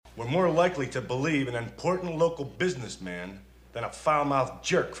We're more likely to believe an important local businessman than a foul-mouthed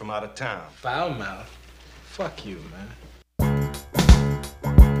jerk from out of town. Foul mouth? Fuck you, man.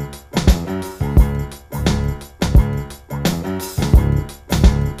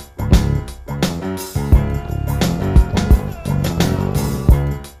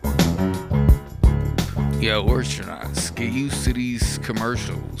 Yo, astronauts, get used to these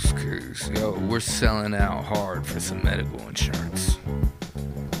commercials, cause yo, we're selling out hard for some medical insurance.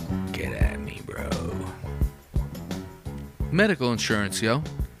 Get at me, bro. Medical insurance, yo.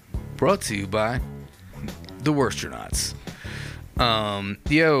 Brought to you by the Worstronauts.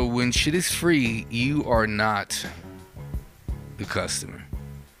 Yo, when shit is free, you are not the customer.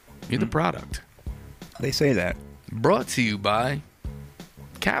 You're the product. They say that. Brought to you by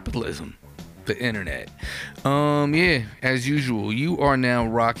capitalism. The internet. Yeah, as usual, you are now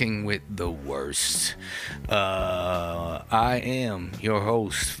rocking with the worst. I am your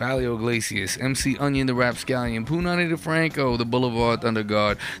host, Falio Iglesias, MC Onion, the Rapscallion, Punani DeFranco, the Boulevard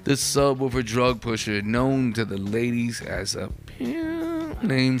Thunderguard, the subwoofer drug pusher, known to the ladies as a pimp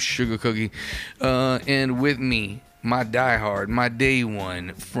named Sugar Cookie. And with me, my diehard, my day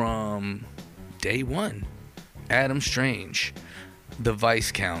one from day one, Adam Strange. The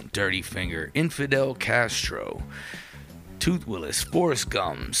Viscount, Dirty Finger, Infidel Castro, Tooth Willis, Forrest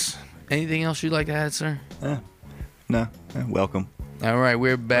Gums. Anything else you'd like to add, sir? No. Welcome. All right,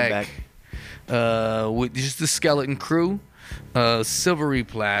 we're back. With just the skeleton crew. Silvery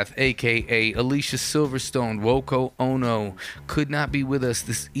Plath, a.k.a. Alicia Silverstone, Woko Ono, could not be with us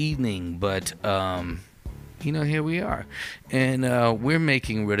this evening, but here we are. And we're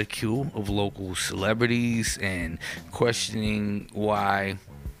making ridicule of local celebrities and questioning why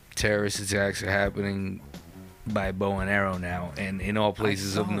terrorist attacks are happening by bow and arrow now and in all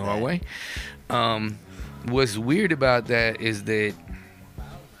places of Norway. What's weird about that is that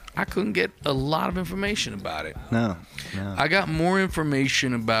I couldn't get a lot of information about it. No. I got more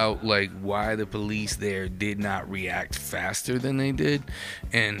information about like why the police there did not react faster than they did.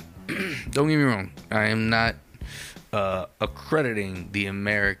 And don't get me wrong, I am not accrediting the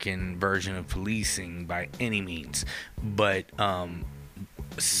American version of policing by any means, but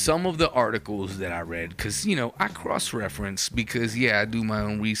some of the articles that I read, because I cross-reference because I do my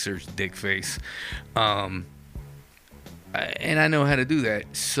own research, dick face, and I know how to do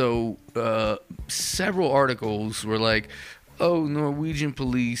that. So several articles were like, oh, Norwegian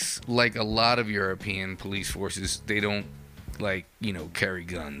police, like a lot of European police forces, they don't carry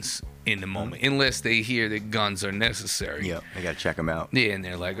guns in the moment unless they hear that guns are necessary. Yeah, they gotta check them out. Yeah, and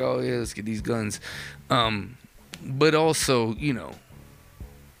they're like, oh yeah, let's get these guns. But also,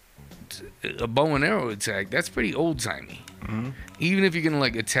 a bow and arrow attack, that's pretty old-timey. Mm-hmm. Even if you're gonna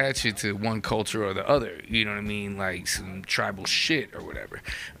attach it to one culture or the other, you know what I mean, like some tribal shit or whatever.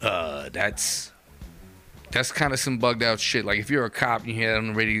 That's kind of some bugged out shit. Like if you're a cop and you hear it on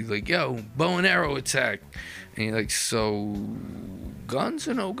the radio, like, yo, bow and arrow attack. And you're like, so guns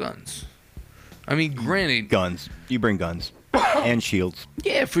or no guns? I mean, granted, guns. You bring guns and shields.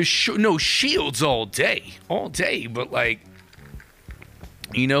 Yeah, for sure. No, shields all day. But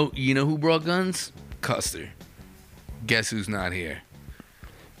you know who brought guns? Custer. Guess who's not here?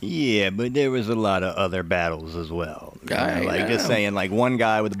 Yeah, but there was a lot of other battles as well. Just saying, one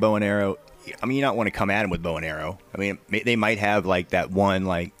guy with a bow and arrow. I mean, you don't want to come at him with bow and arrow. I mean, they might have that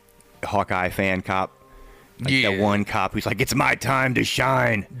one Hawkeye fan cop. That one cop who's like, it's my time to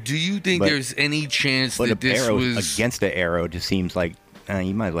shine. Do you think there's any chance that this was... against the arrow just seems like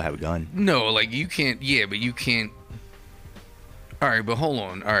you might as well have a gun. No, you can't... Yeah, but you can't... All right, but hold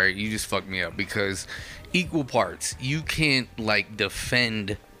on. All right, you just fucked me up because equal parts. You can't,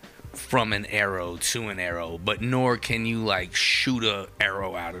 defend from an arrow to an arrow, but nor can you, shoot a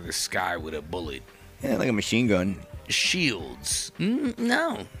arrow out of the sky with a bullet. Yeah, like a machine gun. Shields.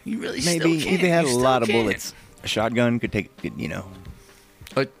 No, you really maybe still can't. If they had a lot of bullets, a shotgun could take, maybe.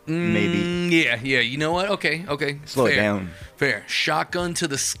 Yeah. You know what? Okay. Slow it down. Fair. Shotgun to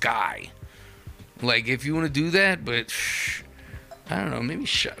the sky. If you want to do that, but I don't know. Maybe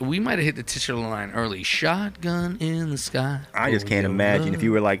we might have hit the titular line early. Shotgun in the sky. I just can't imagine if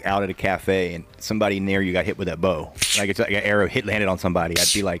you were out at a cafe and somebody near you got hit with that bow. It's like an arrow landed on somebody.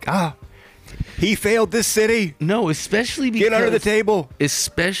 I'd be like, he failed this city. No, especially because... Get under the table.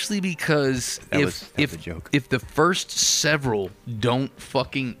 Especially because if the first several don't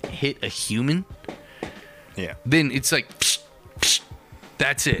fucking hit a human, then it's like, psh, psh,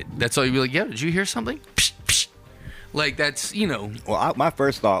 that's it. That's all you'd be like, yeah, did you hear something? Psh, psh. That's, Well, my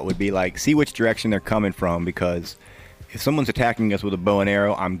first thought would be see which direction they're coming from, because if someone's attacking us with a bow and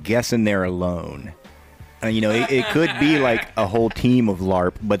arrow, I'm guessing they're alone. It could be like a whole team of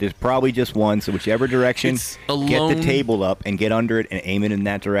LARP, but there's probably just one. So whichever direction, It's a get lone- the table up and get under it and aim it in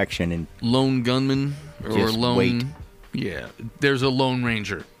that direction. And Lone gunman or Just lone. wait. Yeah, there's a lone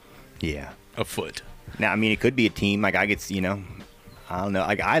ranger yeah. afoot. Now, I mean, it could be a team. Like I could, I don't know.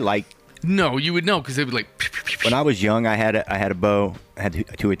 Like I like No, you would know because they'd be like. when I was young. I had a bow. I had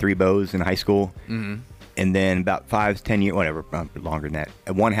 2 or 3 bows in high school. Mm-hmm. And then about 5, 10 years, whatever, longer than that.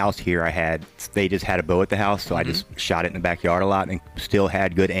 At one house here, they just had a bow at the house, so I just shot it in the backyard a lot and still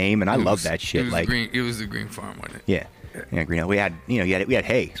had good aim. And I love that shit. It was the green farm, wasn't it? Yeah, green. We had, we had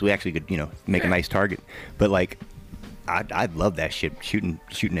hay, so we actually could, make a nice target. But like, I love that shit. Shooting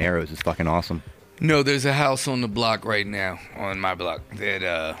arrows is fucking awesome. No, there's a house on the block right now, on my block,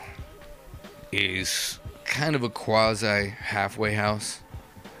 that is kind of a quasi halfway house.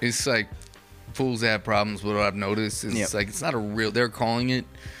 It's like fools have problems with what I've noticed. It's like it's not a real. They're calling it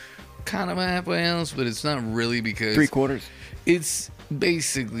kind of a halfway house, but it's not really because 3/4. it's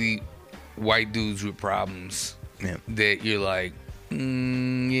basically white dudes with problems. Yeah. That you're like,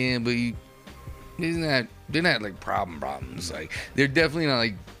 yeah, but they're not like problems. Like they're definitely not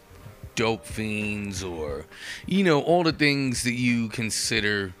like dope fiends or all the things that you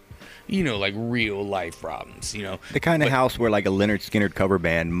consider like real life problems. The kind of house where like a Leonard Skinner cover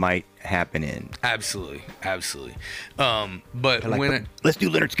band might happen in. Absolutely. But Like, let's do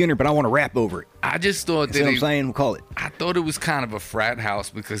Leonard Skinner, but I want to rap over it. I just thought See that what I'm saying? We'll call it. I thought it was kind of a frat house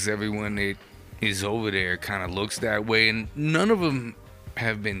because everyone that is over there kind of looks that way, and none of them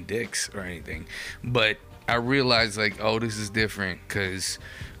have been dicks or anything. But I realized like, oh, this is different because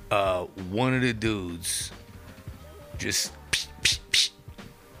one of the dudes just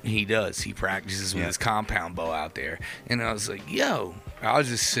he practices with his compound bow out there, and I was like, yo, I was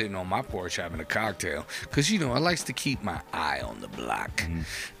just sitting on my porch having a cocktail because I likes to keep my eye on the block.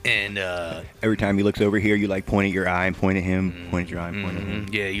 And Every time he looks over here, you like point at your eye and point at him, point at your eye and point at him.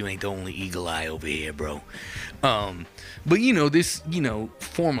 yeah, you ain't the only eagle eye over here, bro. But this,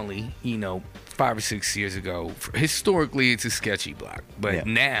 formerly, 5 or 6 years ago, historically it's a sketchy block, but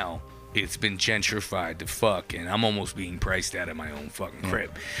now it's been gentrified to fuck, and I'm almost being priced out of my own fucking crib.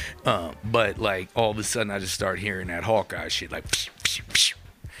 But like all of a sudden I just start hearing that Hawkeye shit, like,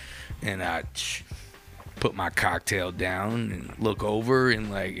 and I put my cocktail down and look over, and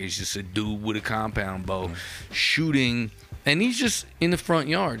like it's just a dude with a compound bow shooting, and he's just in the front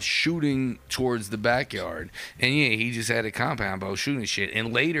yard shooting towards the backyard, and he just had a compound bow shooting shit.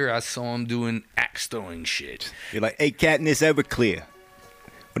 And later I saw him doing axe throwing shit. You're like, hey, Katniss Everclear,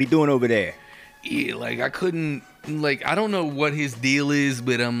 what are you doing over there? Yeah, like I couldn't, like I don't know what his deal is,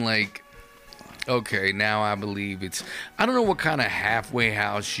 but I'm like, okay, now I believe it's. I don't know what kind of halfway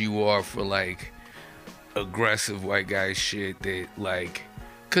house you are for like aggressive white guy shit that like,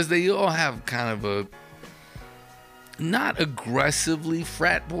 cause they all have kind of a not aggressively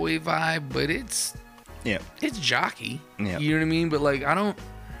frat boy vibe, but it's jockey. Yeah. You know what I mean? But like I don't.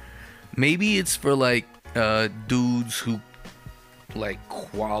 Maybe it's for like dudes who like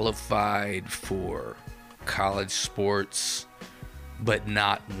qualified for college sports, but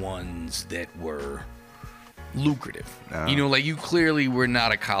not ones that were lucrative. Like you clearly were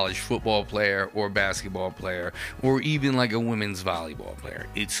not a college football player or basketball player or even like a women's volleyball player.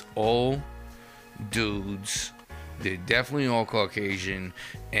 It's all dudes. They're definitely all Caucasian,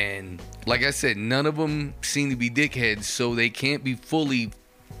 and like I said, none of them seem to be dickheads, so they can't be fully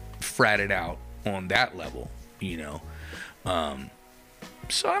fratted out on that level,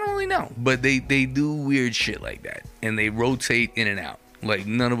 So I don't really know, but they do weird shit like that, and they rotate in and out. Like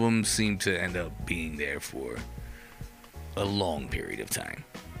none of them seem to end up being there for a long period of time.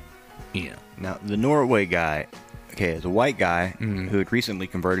 Now the Norway guy, is a white guy who had recently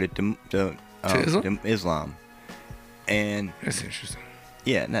converted to Islam, and That's interesting.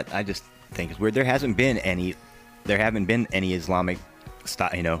 yeah, and that I just think it's weird. There haven't been any Islamic,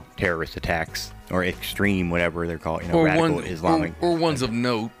 terrorist attacks or extreme, whatever they're called, radical Islamic, or ones of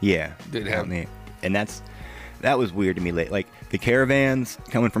note. Yeah, That have- and that was weird to me. Like the caravans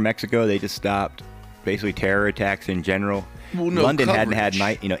coming from Mexico, they just stopped. Basically, terror attacks in general. Well, no London coverage. hadn't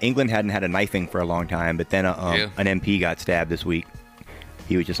had England hadn't had a knifing for a long time, but then an MP got stabbed this week.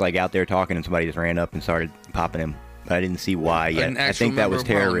 He was just like out there talking, and somebody just ran up and started popping him. But I didn't see why yet. An I actual think that member was of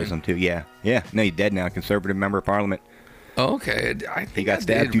terrorism too. Yeah. No, he's dead now. Conservative member of Parliament. Oh, okay, I think He got I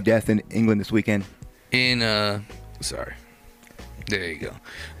stabbed did. to death in England this weekend. Sorry, there you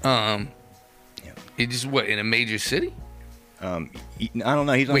go. It just in a major city? I don't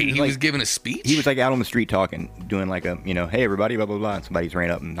know. Wait, he was giving a speech? He was like out on the street talking, doing like a hey everybody, blah blah blah. And somebody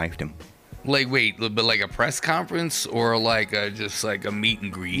ran up and knifed him. Like, wait, but like a press conference or like just like a meet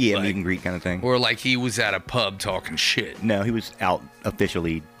and greet? Yeah, like, meet and greet kind of thing. Or like he was at a pub talking shit. No, he was out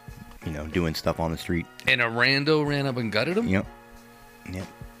officially, doing stuff on the street. And a rando ran up and gutted him? Yep.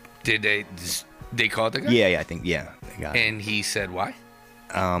 Did they caught the guy? Yeah, I think, they got it. And he said why?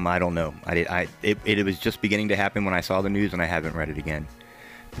 I don't know. It was just beginning to happen when I saw the news, and I haven't read it again.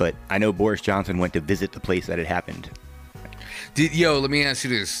 But I know Boris Johnson went to visit the place that it happened. Let me ask you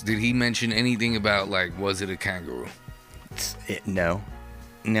this. Did he mention anything about, like, was it a kangaroo? No.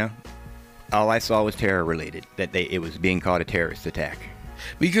 All I saw was terror related, that it was being called a terrorist attack.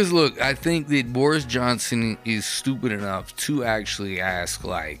 Because, look, I think that Boris Johnson is stupid enough to actually ask,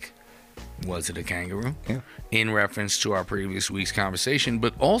 like, was it a kangaroo? Yeah. In reference to our previous week's conversation.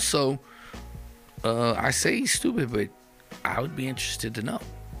 But also, I say he's stupid, but I would be interested to know,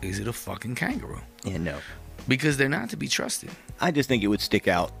 is it a fucking kangaroo? Yeah, no. Because they're not to be trusted. I just think it would stick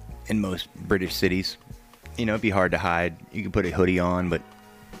out in most British cities. It'd be hard to hide. You could put a hoodie on, but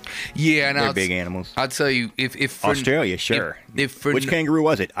yeah, and they're big animals. I'll tell you, if Australia, sure. If Which kangaroo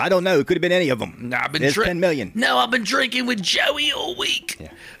was it? I don't know. It could have been any of them. Nah, There's 10 million. No, I've been drinking with Joey all week.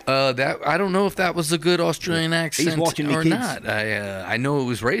 Yeah. That I don't know if that was a good Australian accent He's watching me, or kids. not. I know it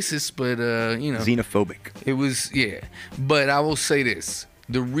was racist, but Xenophobic. it was, yeah. But I will say this: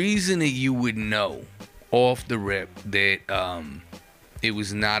 the reason that you would know off the rip that it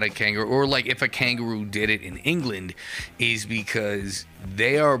was not a kangaroo, or like if a kangaroo did it in England, is because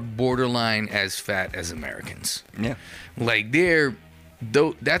they are borderline as fat as Americans. Yeah. Like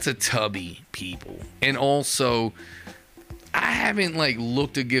that's a tubby people. And also, I haven't like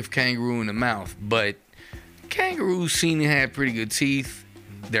looked a gift kangaroo in the mouth, but kangaroos seem to have pretty good teeth.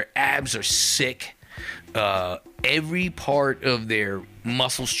 Their abs are sick. Every part of their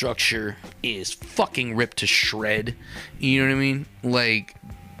muscle structure is fucking ripped to shred. You know what I mean? Like,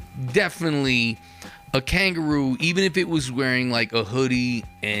 definitely a kangaroo, even if it was wearing like a hoodie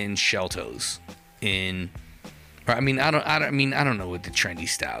and shell toes I don't know what the trendy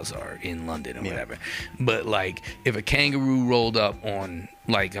styles are in London or whatever. But like if a kangaroo rolled up on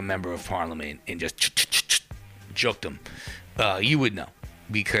like a member of parliament and just joked him, you would know,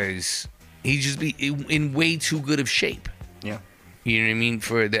 because he'd just be in way too good of shape. Yeah. You know what I mean?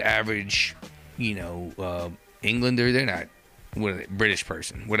 For the average, Englander, they're not, what are they, British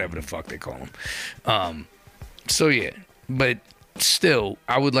person, whatever the fuck they call them. So yeah, but still,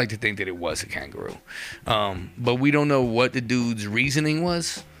 I would like to think that it was a kangaroo. But we don't know what the dude's reasoning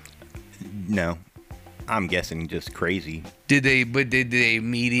was. No. I'm guessing just crazy. Did they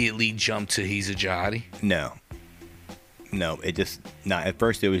immediately jump to he's a jihadi? No, at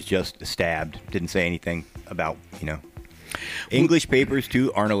first it was just stabbed. Didn't say anything about, English papers,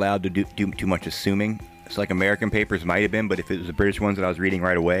 too, aren't allowed to do too much assuming. It's like American papers might have been, but if it was the British ones that I was reading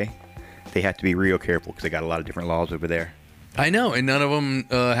right away, they have to be real careful because they got a lot of different laws over there. I know, and none of them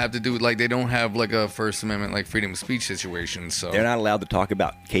have to do with, like, they don't have, like, a First Amendment, like, freedom of speech situation, so. They're not allowed to talk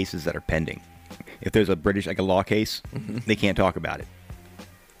about cases that are pending. If there's a British, like a law case, they can't talk about it.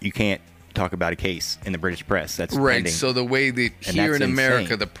 You can't talk about a case in the British press that's right. pending. So the way that here in that's America,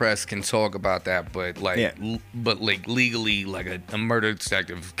 insane. the press can talk about that, but like, legally, like a murder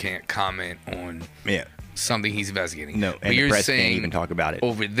detective can't comment on something he's investigating. No, but and you're the press saying can't even talk about it.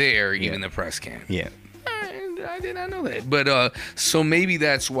 Over there, even the press can. Yeah. I did not know that. But so maybe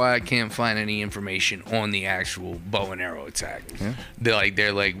that's why I can't find any information on the actual bow and arrow attack. Yeah.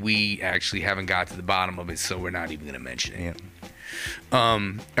 They're like we actually haven't got to the bottom of it, so we're not even going to mention it. Yeah. All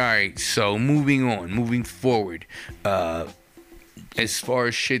right, so moving forward, as far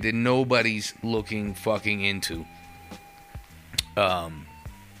as shit that nobody's looking fucking into, the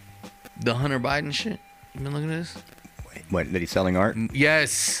Hunter Biden shit. You been looking at this? Wait, what, that he's selling art?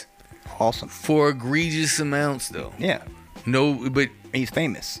 Yes. Awesome. For egregious amounts, though. Yeah. No, but he's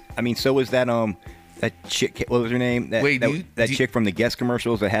famous. I mean, so was that chick. What was her name? That chick from the Guest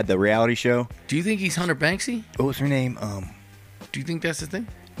commercials that had the reality show. Do you think he's Hunter Banksy? What was her name? Do you think that's the thing?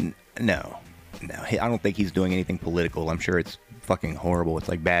 No. I don't think he's doing anything political. I'm sure it's fucking horrible. It's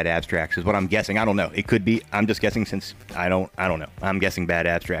like bad abstracts is what I'm guessing. I don't know. It could be. I'm just guessing since I don't know. I'm guessing bad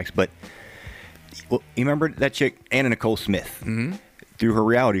abstracts. But well, you remember that chick, Anna Nicole Smith? Mm-hmm. Through her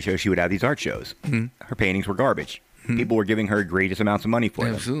reality show, she would have these art shows. Mm-hmm. Her paintings were garbage. Mm-hmm. People were giving her egregious amounts of money for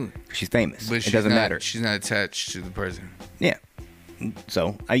them. Absolutely. She's famous. But it doesn't matter. She's not attached to the president. Yeah.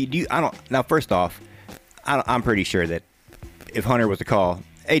 So I don't. Now, first off, I'm pretty sure that if Hunter was to call,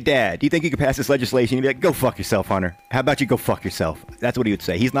 hey, Dad, do you think you could pass this legislation? He'd be like, go fuck yourself, Hunter. How about you go fuck yourself? That's what he would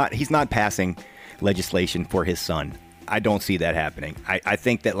say. He's not passing legislation for his son. I don't see that happening. I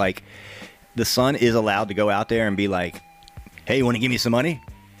think that, like, the son is allowed to go out there and be like, hey, you want to give me some money?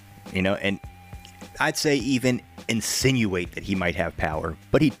 and I'd say even insinuate that he might have power,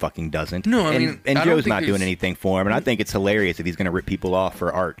 but he fucking doesn't. No, I and, mean, and I don't Joe's think not doing there's- anything for him, and I think it's hilarious if he's going to rip people off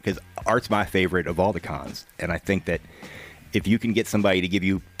for art, because art's my favorite of all the cons, and I think that if you can get somebody to give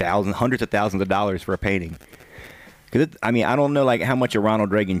you hundreds of thousands of dollars for a painting, because I don't know like how much a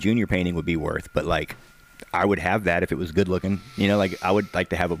Ronald Reagan Jr. painting would be worth, but like I would have that if it was good looking. Like I would like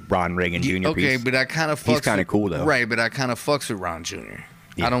to have a Ron Reagan Jr. Okay, piece. but I kind of fucks. He's kind of with- cool though, right? But I kind of fucks with Ron Jr.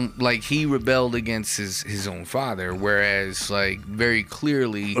 Yeah. I don't like he rebelled against his own father, whereas like very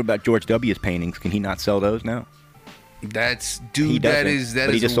clearly What about George W.'s paintings? Can he not sell those now? that's He dude. That doesn't, is that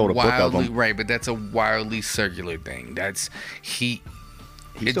but he is just sold a book of wildly them. right, but that's a wildly circular thing. That's he.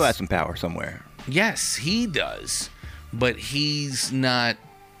 He still has some power somewhere. Yes, he does, but he's not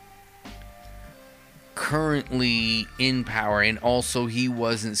currently in power, and also he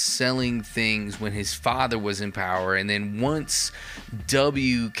wasn't selling things when his father was in power, and then once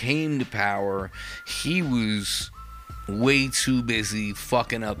W came to power, he was way too busy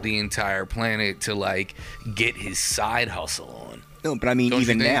fucking up the entire planet to like get his side hustle on. No, but I mean, Don't you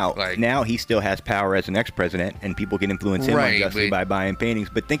even think? now, Like- now he still has power as an ex-president, and people can influence him Right, unjustly but- by buying paintings.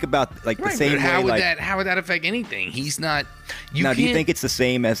 But think about like the Right, same but how way, would like how would that affect anything? He's not. You now, do you can't- think it's the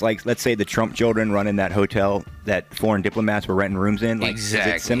same as like let's say the Trump children running that hotel that foreign diplomats were renting rooms in? Like, Is it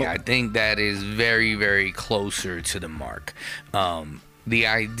exactly? similar? I think that is very, very closer to the mark. The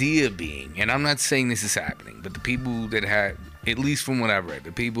idea being, and I'm not saying this is happening, but the people that have, at least from what I've read,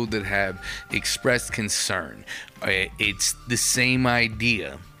 the people that have expressed concern, it's the same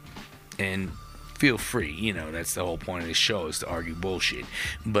idea. And feel free, that's the whole point of this show is to argue bullshit.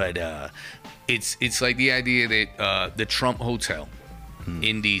 But it's like the idea that the Trump Hotel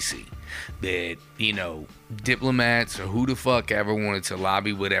in DC, that diplomats or who the fuck ever wanted to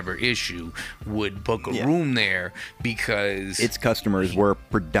lobby whatever issue would book a Yeah. room there because Its customers were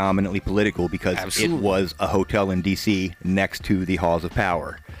predominantly political because Absolutely. it was a hotel in D.C. next to the halls of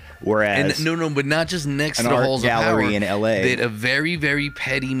power. Whereas and no, but not just next an to the art halls of gallery power. in LA. That a very, very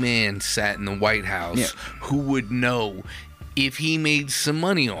petty man sat in the White House Yeah. who would know if he made some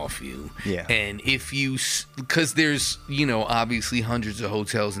money off you. Yeah. And if you, because there's, obviously hundreds of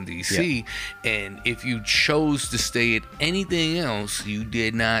hotels in DC. And if you chose to stay at anything else, you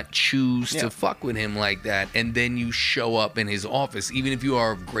did not choose Yeah. to fuck with him like that. And then you show up in his office, even if you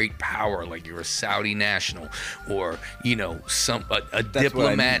are of great power, like you're a Saudi national or, a what I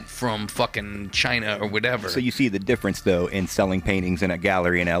diplomat mean. from fucking China or whatever. So you see the difference, though, in selling paintings in a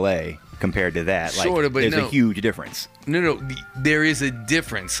gallery in L.A. compared to that. Like, Sorta, but there's no. a huge difference. No, there is a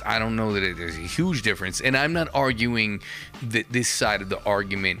difference. I don't know that there's a huge difference. And I'm not arguing that this side of the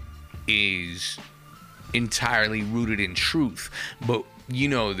argument is entirely rooted in truth. But you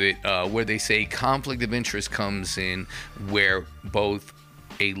know that where they say conflict of interest comes in where both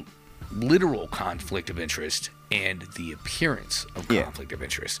a literal conflict of interest and the appearance of Yeah. conflict of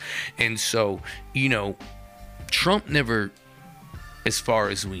interest. And so, Trump never, as far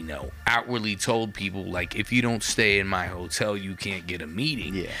as we know, outwardly told people, like, if you don't stay in my hotel, you can't get a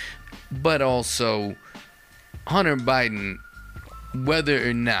meeting. Yeah. But also, Hunter Biden, whether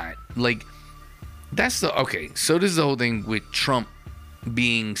or not, like, okay, so this is the whole thing with Trump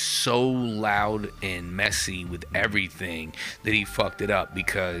being so loud and messy with everything that he fucked it up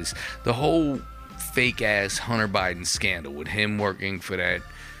because the whole fake-ass Hunter Biden scandal with him working for that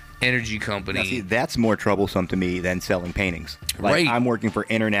energy company. Now, see, that's more troublesome to me than selling paintings. Like, Right. I'm working for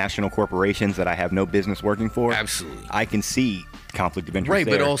international corporations that I have no business working for. Absolutely. I can see conflict of interest Right,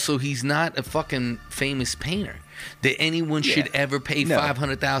 there. but also he's not a fucking famous painter that anyone Yeah. should ever pay No.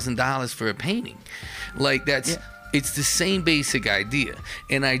 $500,000 for a painting. Like that's Yeah. it's the same basic idea,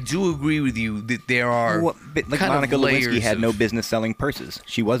 and I do agree with you that there are Well, but like kind Monica of Lewinsky layers had no of- business selling purses.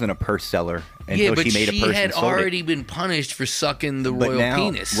 She wasn't a purse seller until Yeah, but she made a purse had and sold already it. been punished for sucking the But royal now,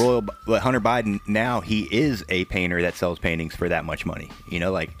 penis. but Hunter Biden, now he is a painter that sells paintings for that much money.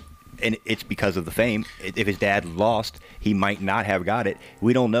 And it's because of the fame. If his dad lost, he might not have got it.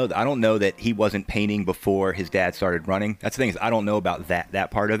 We don't know. I don't know that he wasn't painting before his dad started running. That's the thing is I don't know about that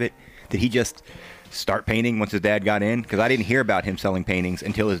part of it. Did he just start painting once his dad got in? Because I didn't hear about him selling paintings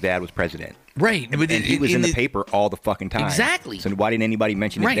until his dad was president. Right, but And he was in the paper all the fucking time. Exactly. So why didn't anybody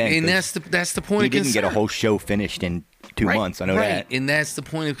mention it right, then? and 'Cause that's the point. he of didn't get a concern. whole show finished in 2 months. I know that. And that's the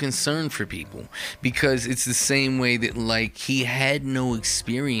point of concern for people because it's the same way that like he had no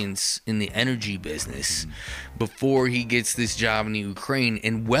experience in the energy business before he gets this job in the Ukraine,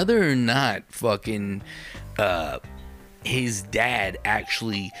 and whether or not fucking his dad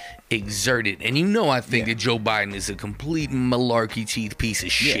actually exerted, and I think Yeah. that Joe Biden is a complete malarkey teeth piece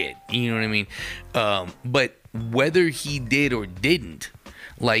of shit. You know what I mean? But whether he did or didn't,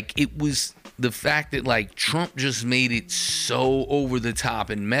 Like, it was the fact that, like, Trump just made it so over the top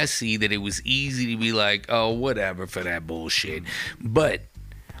and messy that it was easy to be like, oh, whatever for that bullshit. But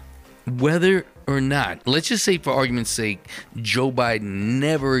whether or not, let's just say for argument's sake, Joe Biden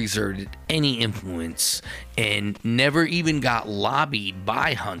never exerted any influence and never even got lobbied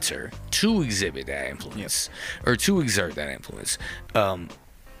by Hunter to exhibit that influence or to exert that influence.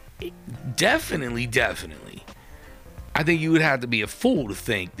 Definitely, I think you would have to be a fool to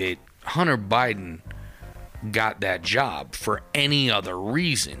think that Hunter Biden got that job for any other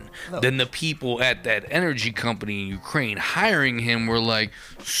reason than the people at that energy company in Ukraine hiring him were like,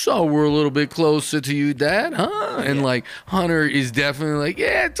 so we're a little bit closer to you, Dad, huh? And like, Hunter is definitely like,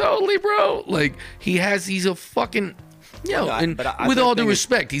 yeah, totally, bro. Like, he's a fucking, with all due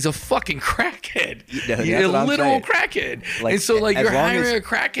respect, he's a fucking crackhead. Yeah, a literal crackhead. Like, and so, like, you're hiring as, a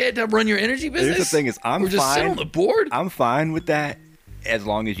crackhead to run your energy business? Here's the thing is, I'm just fine. sit on the board? I'm fine with that as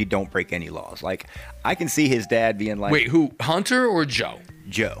long as you don't break any laws. Like, I can see his dad being like... Wait, who? Hunter or Joe?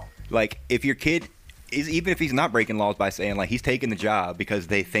 Joe. Like, if your kid... even if he's not breaking laws by saying, like, he's taking the job because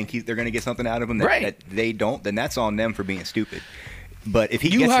they think they're going to get something out of him that they don't, then that's on them for being stupid. But if he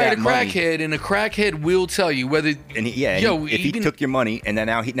gets that money... You hired a crackhead, and a crackhead will tell you whether... And if he took your money, and then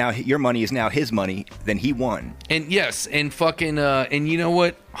now your money is now his money, then he won. And yes, and fucking... and you know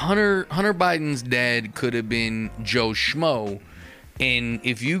what? Hunter Biden's dad could have been Joe Schmo. And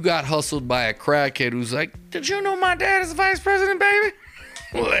if you got hustled by a crackhead who's like, did you know my dad is the vice president, baby?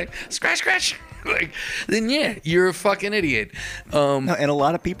 Like, scratch. Like, then yeah, you're a fucking idiot. No, and a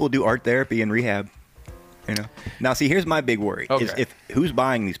lot of people do art therapy and rehab. You know. Now, see, here's my big worry: is if who's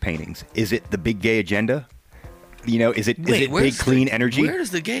buying these paintings? Is it the big gay agenda? You know, is it big clean energy? Where does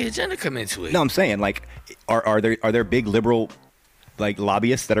the gay agenda come into it? No, I'm saying, like, are there big liberal, like,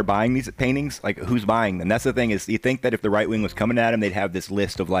 lobbyists that are buying these paintings? Like, who's buying them? That's the thing, is you think that if the right wing was coming at him, they'd have this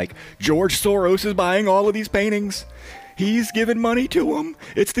list of, like, George Soros is buying all of these paintings. He's giving money to them.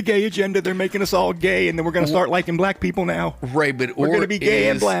 It's the gay agenda. They're making us all gay, and then we're going to start liking black people now. Right, but we're going to be gay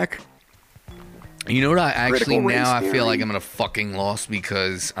and black. You know what? I feel like I'm at a fucking loss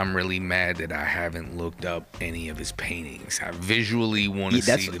because I'm really mad that I haven't looked up any of his paintings. I visually want to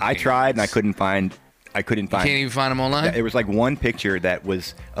see the paintings. I tried, and I couldn't find. You can't even find them online? There was like one picture that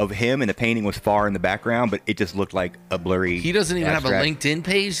was of him, and the painting was far in the background, but it just looked like a blurry. He doesn't even have a LinkedIn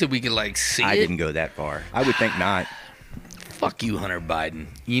page that we could, like, see I didn't go that far. I would think not. Fuck you, Hunter Biden.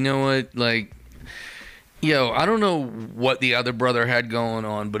 You know what? Like, yo, I don't know what the other brother had going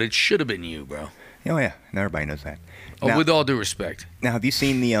on, but it should have been you, bro. Oh, yeah. Everybody knows that. Now, with all due respect. Now, have you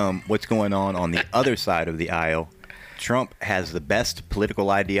seen the what's going on the other side of the aisle? Trump has the best political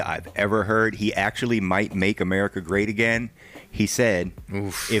idea I've ever heard. He actually might make America great again. He said,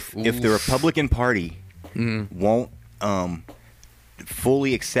 if the Republican Party won't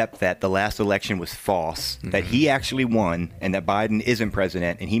fully accept that the last election was false, that he actually won, and that Biden isn't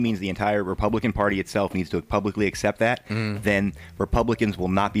president, and he means the entire Republican Party itself needs to publicly accept that, then Republicans will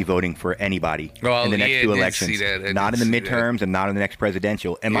not be voting for anybody in the next two elections. Not in the midterms and not in the next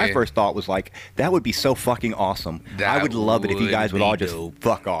presidential. And my first thought was like, that would be so fucking awesome. I would love it if you guys would all just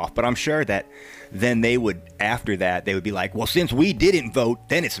fuck off. But I'm sure that then they would, after that, they would be like, well, since we didn't vote,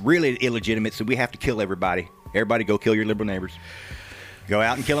 then it's really illegitimate, so we have to kill everybody. Everybody go kill your liberal neighbors. Go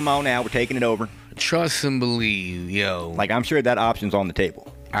out and kill them all now. We're taking it over. Trust and believe, yo. Like, I'm sure that option's on the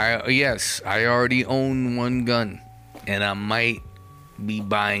table. Yes, I already own one gun, and I might be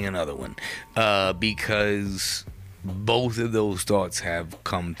buying another one because both of those thoughts have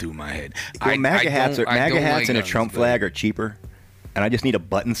come through my head. Well, MAGA hats and a Trump flag are cheaper, and I just need a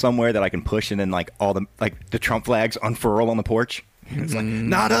button somewhere that I can push, and then like all the Trump flags unfurl on the porch. It's like,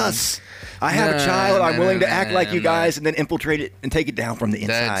 not us. I have a child. I'm willing to act like you guys and then infiltrate it and take it down from the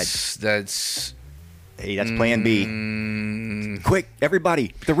inside. That's plan B. Quick,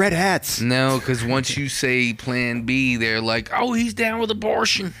 everybody, the red hats. No, because once you say plan B, they're like, oh, he's down with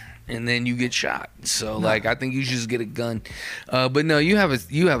abortion. And then you get shot. So like, I think you should just get a gun. But no, you have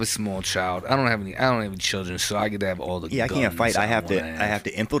a small child. I don't have any children, so I get to have all the guns. I can't fight. I have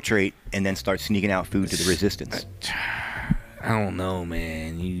to infiltrate and then start sneaking out food to the resistance. I don't know,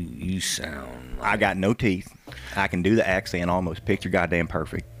 man. You sound like... I got no teeth. I can do the accent almost picture goddamn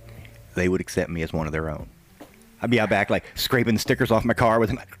perfect. They would accept me as one of their own. I'd be out back like scraping the stickers off my car with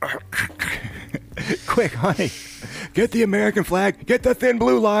them. Quick, honey, get the American flag. Get the thin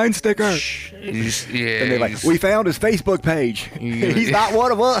blue line sticker. And they're like, we found his Facebook page. He's not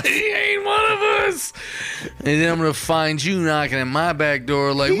one of us. He ain't one of us. And then I'm going to find you knocking at my back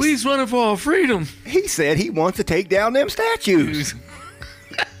door like, we's running for our freedom. He said he wants to take down them statues.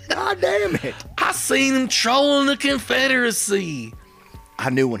 God damn it. I seen him trolling the Confederacy. I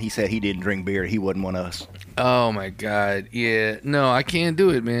knew when he said he didn't drink beer, he wasn't one of us. Oh my God, yeah, no, I can't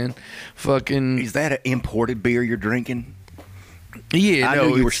do it, man. Fucking Is that an imported beer you're drinking? yeah, I no,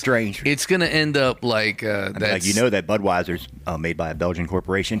 knew you were it's- strange. It's gonna end up like I mean, that's like, you know that Budweiser's made by a Belgian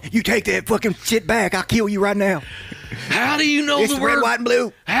corporation. You take that fucking shit back, I'll kill you right now. How do you know It's the red, word? white, and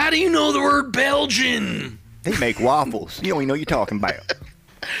blue. How do you know the word Belgian? They make waffles. You don't even know what you're talking about.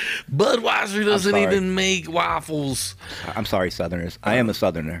 Budweiser doesn't sorry. even make waffles. I'm sorry, Southerners. I am a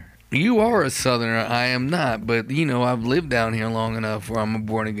Southerner. You are a Southerner. I am not, but you know I've lived down here long enough where I'm a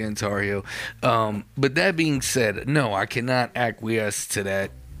born again Tar Heel. But that being said, no, I cannot acquiesce to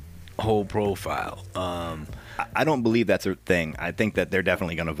that whole profile. I don't believe that's a thing. I think that they're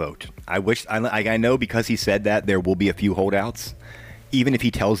definitely going to vote. I know because he said that there will be a few holdouts, even if he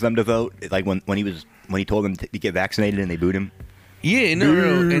tells them to vote. Like when he told them to get vaccinated and they booed him. Yeah, no,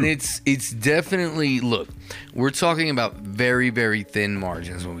 and it's definitely look. We're talking about very, very thin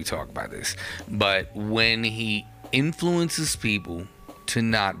margins when we talk about this, but when he influences people to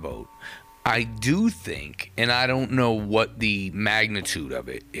not vote, I do think, and I don't know what the magnitude of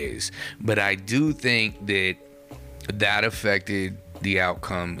it is, but I do think that affected the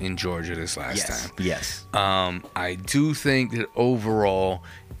outcome in Georgia this last time. Yes. I do think that overall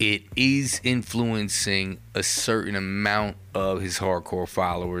it is influencing a certain amount of his hardcore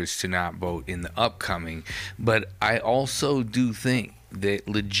followers to not vote in the upcoming. But I also do think that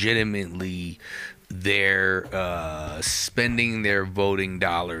legitimately they're spending their voting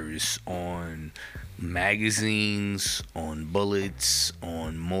dollars on magazines, on bullets,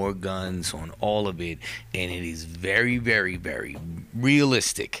 on more guns, on all of it. And it is very, very, very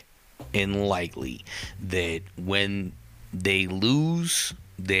realistic and likely that when they lose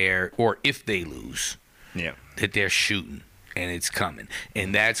or if they lose, Yeah. that they're shooting and it's coming.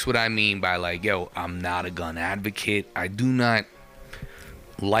 And that's what I mean by like, yo, I'm not a gun advocate. I do not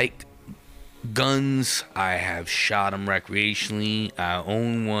like guns. I have shot them recreationally. I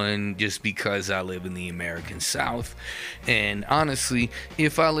own one just because I live in the American South. And honestly,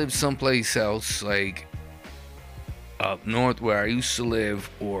 if I lived someplace else, like up north where I used to live,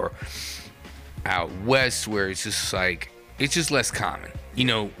 or out west where it's just like, it's just less common, you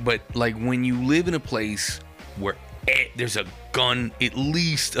know. But like when you live in a place where there's a gun, at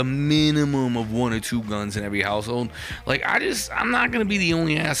least a minimum of 1 or 2 guns in every household, like I'm not gonna be the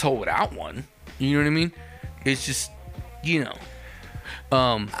only asshole without one. You know what I mean? It's just, you know.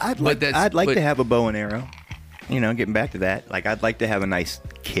 I'd like to have a bow and arrow. You know, getting back to that, like I'd like to have a nice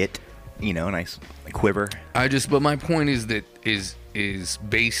kit. You know, a nice quiver. But my point is that is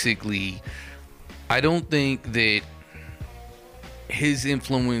basically, I don't think that his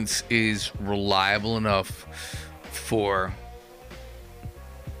influence is reliable enough for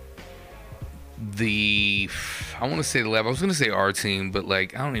I want to say the left. I was going to say our team, but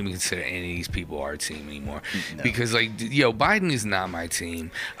like I don't even consider any of these people our team anymore. No. Because like, yo, Biden is not my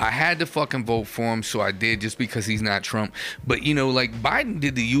team. I had to fucking vote for him, so I did, just because he's not Trump. But you know, like Biden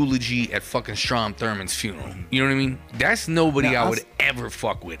did the eulogy at fucking Strom Thurmond's funeral. You know what I mean? That's nobody I would ever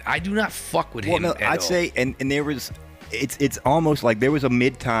fuck with. I do not fuck with him at all. I'd say, and there was, it's almost like there was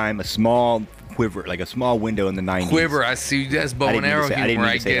a small quiver, like a small window in the 90s. Quiver, I see. That's bow and arrow humor.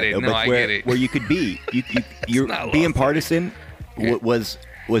 I get it. No, I get it. Where you could be, you're being partisan was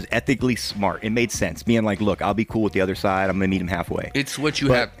ethically smart. It made sense. Being like, look, I'll be cool with the other side. I'm gonna meet him halfway. It's what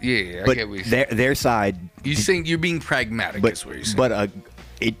you have. Yeah, I get what you're saying. Their side. You're saying you're being pragmatic. That's what you're saying. But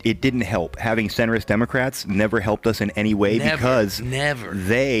it didn't help. Having centrist Democrats never helped us in any way because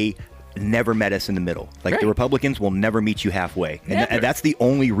they never met us in the middle. Like the Republicans will never meet you halfway. And that's the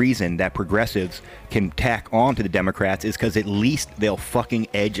only reason that progressives can tack on to the Democrats, is because at least they'll fucking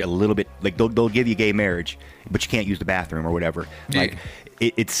edge a little bit. Like they'll give you gay marriage, but you can't use the bathroom or whatever. Yeah. Like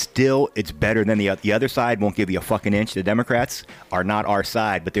it's better than the other side won't give you a fucking inch. The Democrats are not our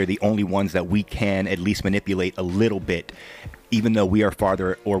side, but they're the only ones that we can at least manipulate a little bit, even though we are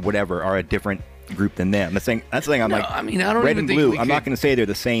farther or whatever, are a different group than them. That's the thing. I'm like, I mean, I don't red even and think blue. I'm not going to say they're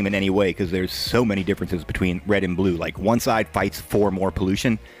the same in any way, because there's so many differences between red and blue. Like one side fights for more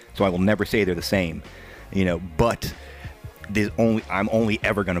pollution, so I will never say they're the same. You know, but I'm only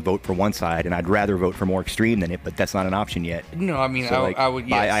ever going to vote for one side, and I'd rather vote for more extreme than it. But that's not an option yet. No, I mean, so I would.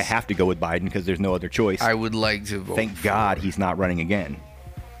 Yes. I have to go with Biden because there's no other choice. I would like to vote. Thank God he's not running again.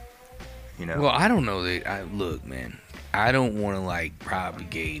 You know. Well, I don't know that. Look, man. I don't want to like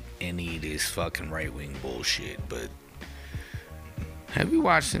propagate any of this fucking right wing bullshit, but have you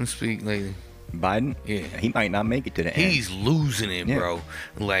watched him speak lately? Biden? Yeah. He might not make it to the end. He's losing it, bro.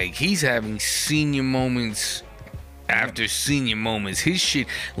 Like he's having senior moments after senior moments. His shit,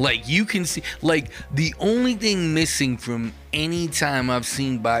 like, you can see, like, the only thing missing from any time I've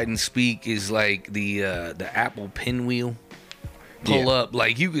seen Biden speak is like the Apple pinwheel pull up.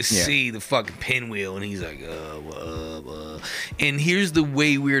 Like, you could see the fucking pinwheel, and he's like, and here's the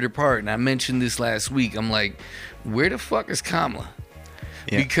way weirder part, and I mentioned this last week. I'm like, where the fuck is Kamala?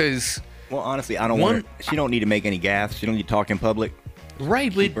 Because, well, honestly, I don't want her. She don't need to make any gaffes. She don't need to talk in public.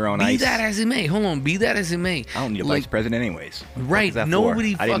 Right, but be that as it may. Hold on, be that as it may. I don't need a vice president anyways. Right,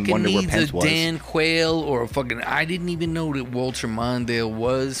 nobody fucking needs a Dan Quayle or a fucking... I didn't even know that Walter Mondale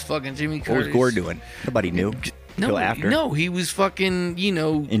was fucking Jimmy Curtis. What was Gore doing? Nobody knew. Until after. No, he was fucking, you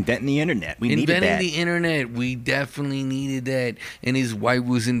know... Inventing the internet. We needed that. Inventing the internet. We definitely needed that. And his wife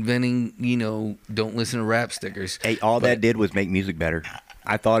was inventing, you know, don't listen to rap stickers. Hey, that did was make music better.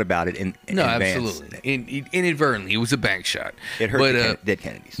 I thought about it in advance. Absolutely. Inadvertently, it was a bank shot. It hurt dead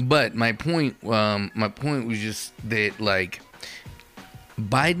Kennedys. But my point was just that, like,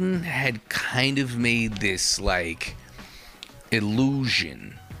 Biden had kind of made this, like,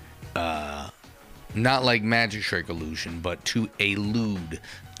 illusion, not like magic trick illusion, but to allude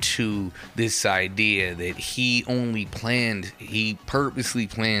to this idea that he purposely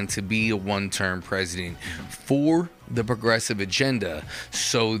planned to be a one-term president for the progressive agenda,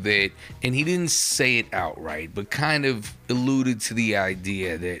 so that, and he didn't say it outright, but kind of alluded to the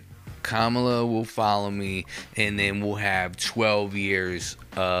idea that Kamala will follow me, and then we'll have 12 years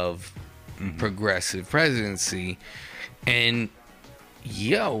of progressive presidency. And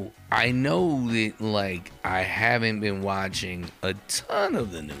I know that, like, I haven't been watching a ton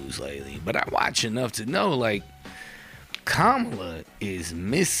of the news lately, but I watch enough to know, like, Kamala is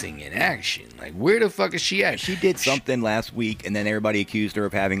missing in action. Like, where the fuck is she at? She did something last week, and then everybody accused her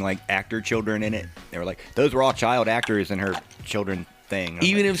of having, like, actor children in it. They were like, those were all child actors in her children thing.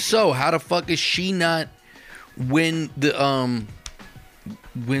 Even if so, how the fuck is she not, when the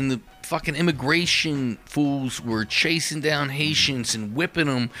fucking immigration fools were chasing down Haitians and whipping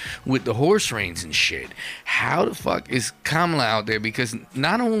them with the horse reins and shit? How the fuck is Kamala out there? Because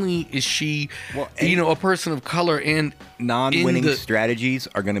not only is she, a person of color, and non-winning strategies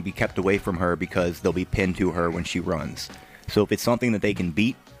are going to be kept away from her because they'll be pinned to her when she runs. So if it's something that they can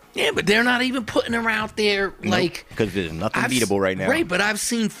beat. Yeah, but they're not even putting her out there, like... Because there's nothing beatable right now. Right, but I've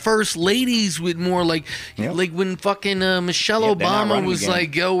seen first ladies with more, like when fucking Michelle Obama was again.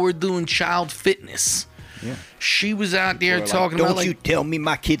 Like, yo, we're doing child fitness. Yeah. She was out there talking about, don't you tell me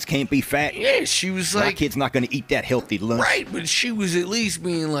my kids can't be fat. Yeah, she was like... My kid's not going to eat that healthy lunch. Right, but she was at least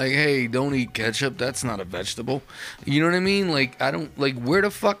being like, hey, don't eat ketchup. That's not a vegetable. You know what I mean? Like, I don't... Like, where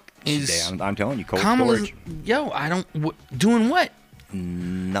the fuck is... I'm telling you, cold storage. Yo, I don't... Doing what?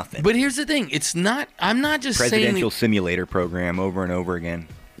 Nothing. But here's the thing. It's not... I'm not just saying... Presidential simulator program over and over again.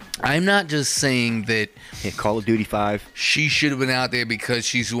 I'm not just saying that... Call of Duty 5. She should have been out there because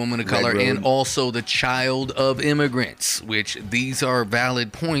she's a woman of color and also the child of immigrants, which these are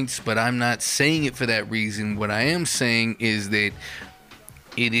valid points, but I'm not saying it for that reason. What I am saying is that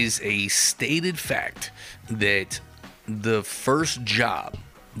it is a stated fact that the first job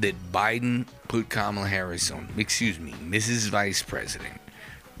that Biden put Kamala Harris on, Mrs. Vice President,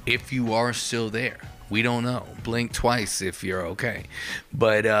 if you are still there, we don't know. Blink twice if you're okay.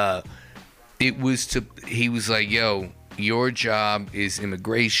 But he was like, yo, your job is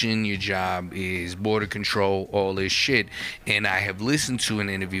immigration, your job is border control, all this shit. And I have listened to an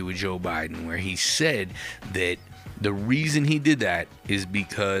interview with Joe Biden where he said that the reason he did that is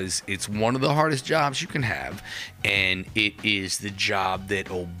because it's one of the hardest jobs you can have, and it is the job that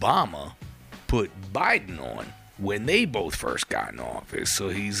Obama put Biden on when they both first got in office. So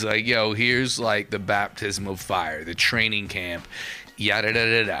he's like, yo, here's like the baptism of fire, the training camp, yada da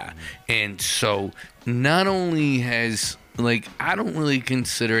da da. And so not only has, like, I don't really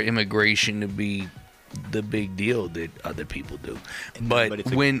consider immigration to be the big deal that other people do, but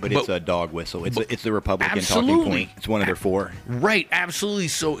it's a dog whistle. It's the Republican talking point. It's one of their four. Right, absolutely.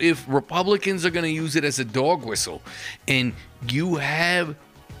 So if Republicans are going to use it as a dog whistle, and you have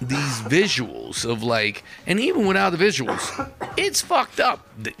these visuals of, like, and even without the visuals, it's fucked up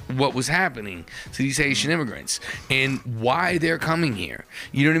what was happening to these Haitian immigrants and why they're coming here.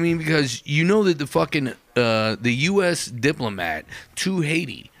 You know what I mean? Because you know that the fucking the U.S. diplomat to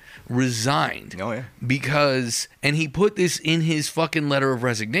Haiti resigned because, and he put this in his fucking letter of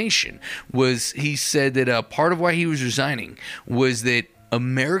resignation, was he said that part of why he was resigning was that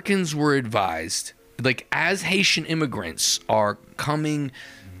Americans were advised, like, as Haitian immigrants are coming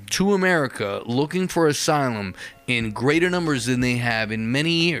to America looking for asylum in greater numbers than they have in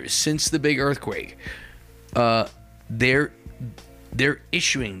many years since the big earthquake, they're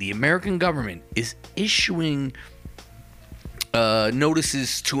issuing, the American government is issuing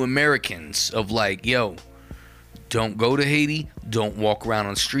notices to Americans of like, yo, don't go to Haiti, don't walk around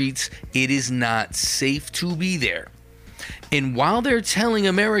on streets. It is not safe to be there. And while they're telling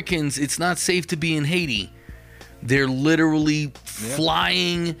Americans it's not safe to be in Haiti, they're literally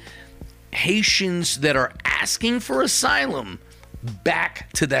flying Haitians that are asking for asylum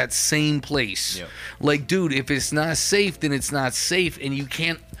back to that same place. Yep. Like, dude, if it's not safe, then it's not safe. And you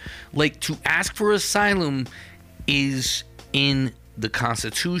can't, like, to ask for asylum is in the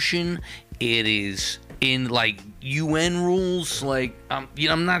Constitution. It is in, like, UN rules. Like,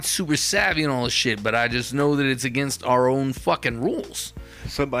 I'm not super savvy and all this shit, but I just know that it's against our own fucking rules.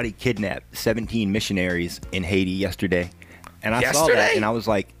 Somebody kidnapped 17 missionaries in Haiti yesterday. And I saw that and I was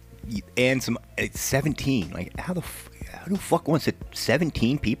like, and some 17. Like, how the fuck wants it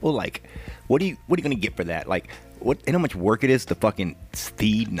 17 people? Like, what are you gonna get for that? Like, you know how much work it is to fucking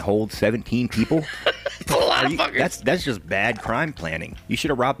feed and hold 17 people? It's a lot of fuckers. That's just bad crime planning. You should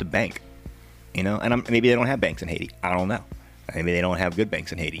have robbed a bank, you know. And maybe they don't have banks in Haiti. I don't know. Maybe they don't have good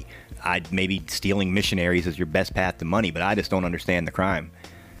banks in Haiti. Maybe stealing missionaries is your best path to money, but I just don't understand the crime.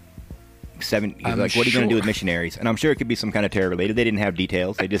 What are you going to do with missionaries? And I'm sure it could be some kind of terror related. They didn't have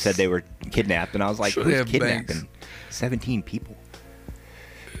details. They just said they were kidnapped, and I was like, who's kidnapping 17 people?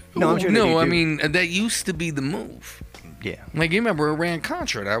 No, I'm sure. No, I mean that used to be the move. Yeah. Like, you remember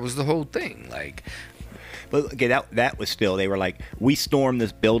Iran-Contra? That was the whole thing. Like, but okay, that was still. They were like, we stormed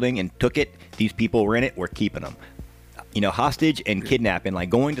this building and took it. These people were in it. We're keeping them. You know, hostage and kidnapping, like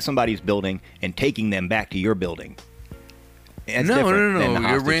going to somebody's building and taking them back to your building. That's no.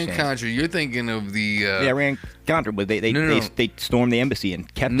 Iran-Contra. You're thinking of the. Yeah, Iran-Contra, but they stormed the embassy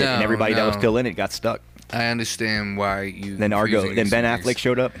and kept it, and everybody that was still in it got stuck. I understand why you. Then Ben Affleck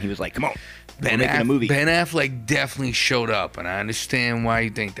showed up, and he was like, "Come on, we're making a movie." Ben Affleck definitely showed up, and I understand why you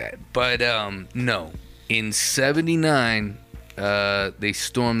think that. But no, in '79, they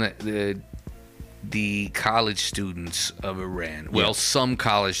stormed the college students of Iran. Well, some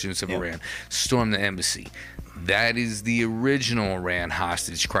college students of Iran stormed the embassy. That is the original Iran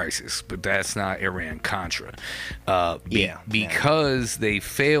hostage crisis, but that's not Iran-Contra. Because they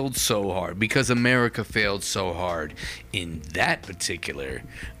failed so hard, because America failed so hard in that particular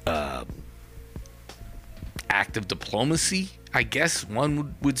act of diplomacy, I guess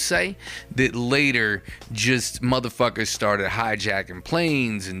one would say, that later just motherfuckers started hijacking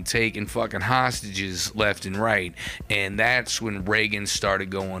planes and taking fucking hostages left and right. And that's when Reagan started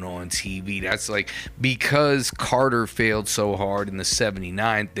going on TV. That's like, because Carter failed so hard in the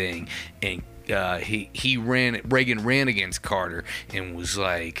 79 thing, and Reagan ran against Carter and was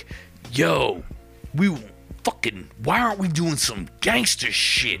like, yo, why aren't we doing some gangster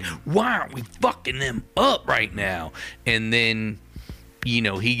shit? Why aren't we fucking them up right now? And then, you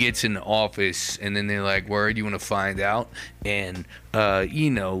know, he gets in the office, and then they're like, word, you want to find out? And, you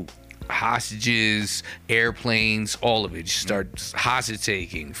know, hostages, airplanes, all of it just starts, hostage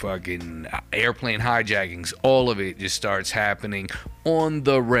taking, fucking airplane hijackings, all of it just starts happening on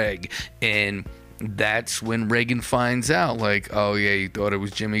the reg. And that's when Reagan finds out, like, oh yeah, you thought it was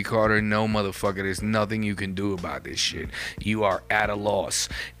Jimmy Carter? No, motherfucker, there's nothing you can do about this shit. You are at a loss.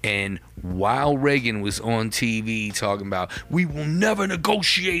 And while Reagan was on TV talking about, we will never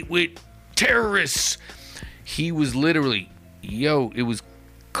negotiate with terrorists, he was literally, it was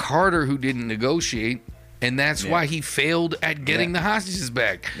Carter who didn't negotiate. And that's why he failed at getting the hostages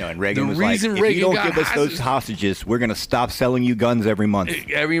back. No, and Reagan was like, if you don't give us those hostages, we're going to stop selling you guns every month.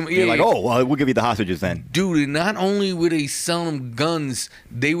 You're like, oh, well, we'll give you the hostages then. Dude, not only were they selling them guns,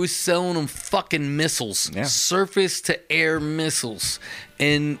 they were selling them fucking missiles. Yeah. Surface-to-air missiles.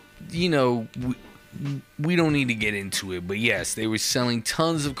 And, you know, we don't need to get into it, but yes, they were selling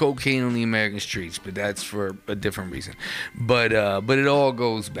tons of cocaine on the American streets, but that's for a different reason. But it all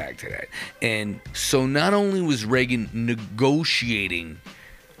goes back to that. And so not only was Reagan negotiating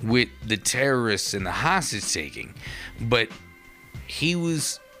with the terrorists and the hostage taking, but he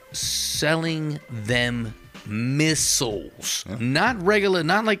was selling them missiles, not regular,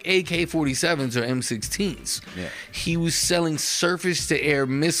 not like AK-47s or M16s. He was selling surface-to-air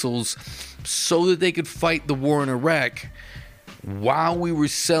missiles so that they could fight the war in Iraq, while we were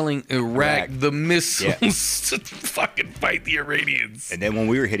selling Iraq the missiles to fucking fight the Iranians. And then when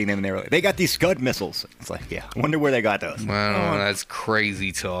we were hitting them, they were like, they got these Scud missiles. It's like, I wonder where they got those. Well, that's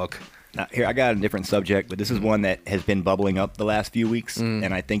crazy talk. Now, here, I got a different subject, but this is one that has been bubbling up the last few weeks,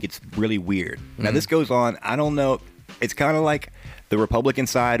 and I think it's really weird. Now, this goes on, I don't know, it's kind of like the Republican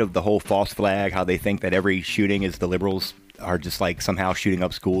side of the whole false flag, how they think that every shooting is the liberals are just like somehow shooting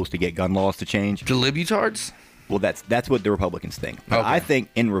up schools to get gun laws to change. The libutards? Well, that's what the Republicans think. But Okay. I think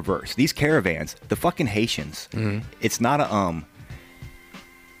in reverse. These caravans, the fucking Haitians, it's not a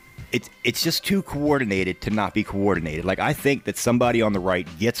It's just too coordinated to not be coordinated. Like, I think that somebody on the right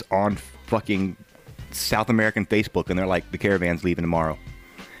gets on fucking South American Facebook and they're like, the caravan's leaving tomorrow.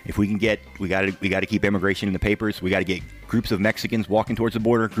 If we can we got to keep immigration in the papers. We got to get groups of Mexicans walking towards the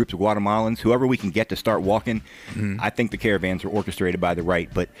border, groups of Guatemalans, whoever we can get to start walking. I think the caravans are orchestrated by the right.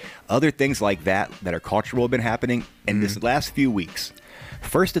 But other things like that are cultural have been happening in this last few weeks.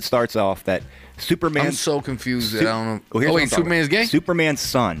 First, it starts off that Superman. I'm so confused that I don't know. Well, here's Oh, what wait, I'm talking Superman's about. gay? Superman's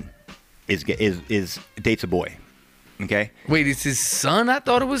son is dates a boy. Okay? Wait, it's his son? I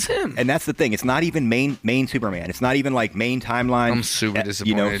thought it was him. And that's the thing. It's not even main Superman. It's not even like main timeline. I'm super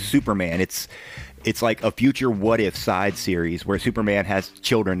disappointed. Superman. It's like a future what if side series where Superman has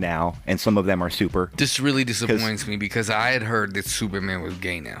children now, and some of them are super. This really disappoints me because I had heard that Superman was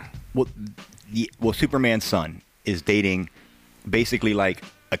gay now. Well, Superman's son is dating basically like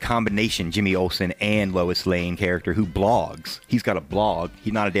a combination Jimmy Olsen and Lois Lane character who blogs. He's got a blog.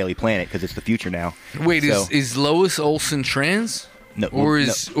 He's not a Daily Planet because it's the future now. Wait, So- is Lois Olsen trans? No, Or well,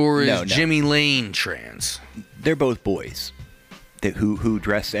 is no. Jimmy Lane trans? They're both boys who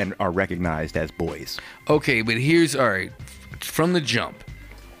dress and are recognized as boys. Okay, but here's all right. From the jump,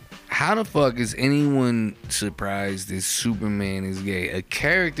 how the fuck is anyone surprised that Superman is gay? A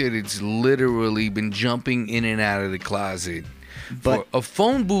character that's literally been jumping in and out of the closet. But- A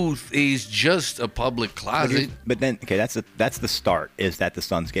phone booth is just a public closet. But then, okay, that's the start, is that the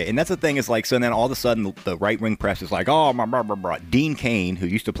son's gay. And that's the thing, is like, so then all of a sudden the right-wing press is like, oh, blah, blah, blah, blah. Dean Cain, who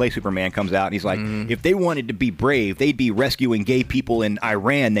used to play Superman, comes out and he's like, if they wanted to be brave, they'd be rescuing gay people in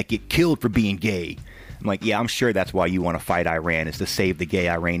Iran that get killed for being gay. I'm like, yeah, I'm sure that's why you want to fight Iran, is to save the gay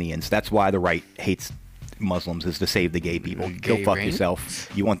Iranians. That's why the right hates Muslims, is to save the gay people. Go Gay fuck Iranians?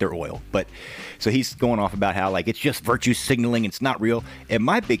 yourself. You want their oil. But so he's going off about how like it's just virtue signaling, it's not real. And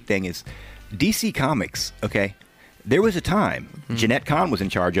my big thing is DC Comics, okay? There was a time Jeanette Kahn was in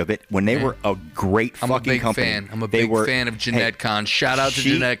charge of it when they were a great I'm a fucking big company. fan. I'm a They big were- fan of Jeanette Kahn. Shout out to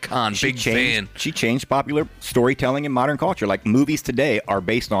Jeanette Kahn. she Big changed- fan. She changed popular storytelling in modern culture. Like, movies today are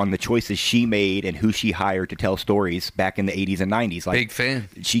based on the choices she made and who she hired to tell stories back in the 80s and 90s. Like, Big fan.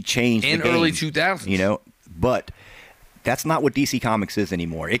 She changed In the game, early 2000s. You know, but that's not what DC Comics is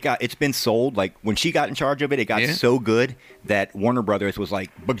anymore. It's been sold. Like, when she got in charge of it, it got Yeah. so good that Warner Brothers was like,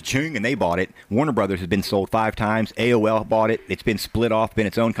 "Ching," and they bought it. Warner Brothers has been sold 5 times. AOL bought it. It's been split off, been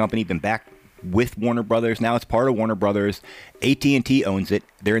its own company, been back with Warner Brothers. Now it's part of Warner Brothers. AT&T owns it.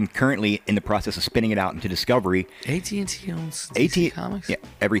 They're currently in the process of spinning it out into Discovery. AT&T owns DC Comics?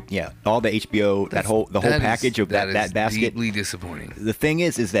 Yeah, all the HBO, the whole package of that is basket. deeply disappointing. The thing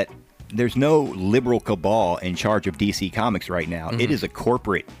is that there's no liberal cabal in charge of DC Comics right now. It is a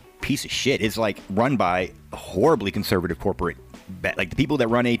corporate piece of shit. It's like run by a horribly conservative corporate. Like, the people that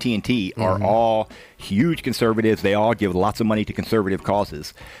run AT&T are all huge conservatives. They all give lots of money to conservative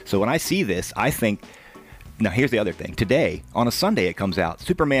causes. So when I see this, I think, now here's the other thing. Today, on a Sunday, it comes out,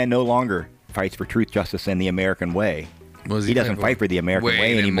 Superman no longer fights for truth, justice, and the American way. What does He doesn't fight for the American Wait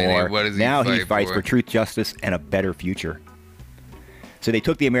way a anymore. minute, what does he Now he fight fights for? for truth, justice, and a better future. So they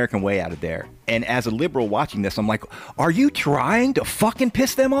took the American way out of there. And as a liberal watching this, I'm like, are you trying to fucking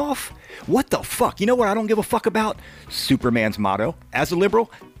piss them off? What the fuck? You know what I don't give a fuck about? Superman's motto. As a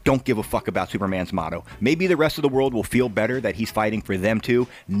liberal, don't give a fuck about Superman's motto. Maybe the rest of the world will feel better that he's fighting for them too.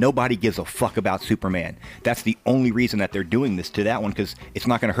 Nobody gives a fuck about Superman. That's the only reason that they're doing this to that one, because it's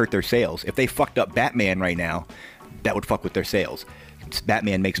not going to hurt their sales. If they fucked up Batman right now, that would fuck with their sales.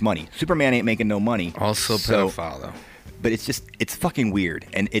 Batman makes money. Superman ain't making no money. Also So- pedophile, though. But it's fucking weird,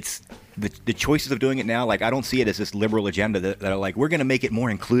 and it's the choices of doing it now. Like, I don't see it as this liberal agenda that are like, we're going to make it more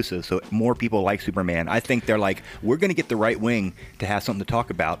inclusive so more people like Superman. I think they're like, we're going to get the right wing to have something to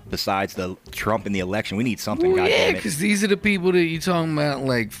talk about besides the Trump and the election. We need something. Well, yeah, goddammit. because these are the people that you talking about,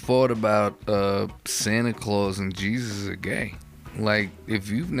 like, fought about Santa Claus and Jesus are gay. Like, if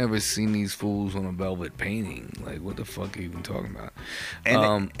you've never seen these fools on a velvet painting, like, what the fuck are you even talking about?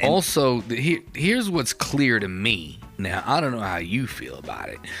 And- Also, here's what's clear to me. Now, I don't know how you feel about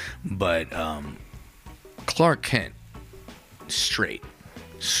it, but Clark Kent, straight.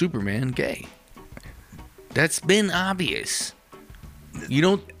 Superman, gay. That's been obvious. You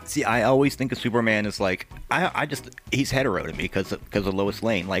don't See, I always think of Superman as like he's hetero to me because of Lois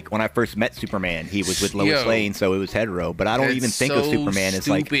Lane. Like when I first met Superman, he was with Lois Lane, so it was hetero. But I don't even think of Superman as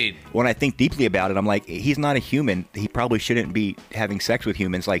like, when I think deeply about it, I'm like, he's not a human. He probably shouldn't be having sex with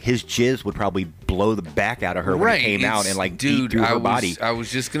humans. Like his jizz would probably blow the back out of her when it came out and like eat through her body. I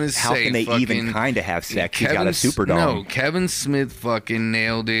was just gonna say, how can they even kind of have sex? He's got a Superdome. No, Kevin Smith fucking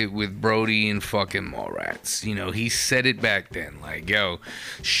nailed it with Brody and fucking Mallrats. You know, he said it back then. Like, yo,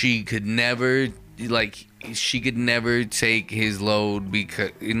 she could never take his load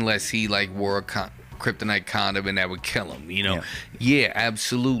unless he like wore a kryptonite condom and that would kill him, you know? Yeah,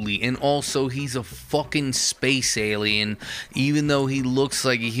 absolutely. And also, he's a fucking space alien. Even though he looks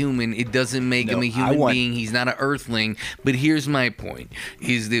like a human, it doesn't make him a human being. He's not an earthling. But here's my point,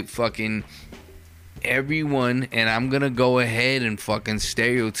 is that fucking everyone, and I'm gonna go ahead and fucking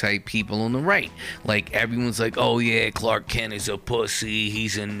stereotype people on the right. Like, everyone's like, oh yeah, Clark Kent is a pussy,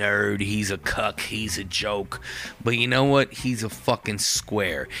 he's a nerd, he's a cuck, he's a joke. But you know what? He's a fucking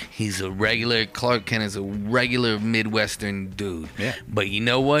square. Clark Kent is a regular Midwestern dude. Yeah. But you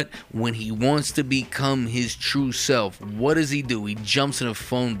know what? When he wants to become his true self, what does he do? He jumps in a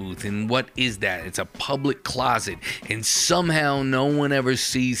phone booth, and what is that? It's a public closet, and somehow no one ever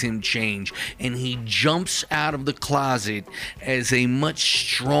sees him change, and he jumps out of the closet as a much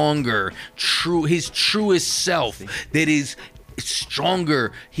stronger, his truest self that is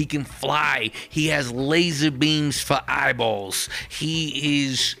stronger. He can fly. He has laser beams for eyeballs. He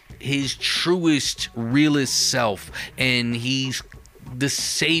is his truest, realest self, and he's the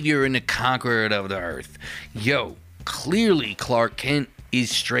savior and the conqueror of the earth. Yo, clearly Clark Kent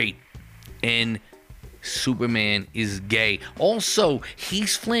is straight, and Superman is gay. Also,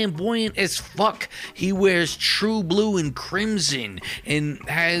 he's flamboyant as fuck. He wears true blue and crimson and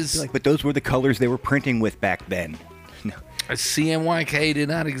has... but those were the colors they were printing with back then. CMYK did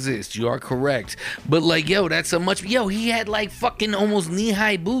not exist. You are correct. But like, yo, that's a much... Yo, he had like fucking almost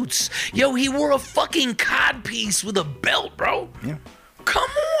knee-high boots. Yo, he wore a fucking codpiece with a belt, bro. Yeah. Come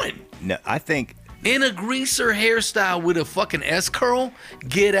on. No, I think... In a greaser hairstyle with a fucking S-curl?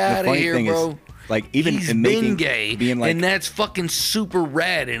 Get out of here, bro. Like, even he's in been gay, being like, and that's fucking super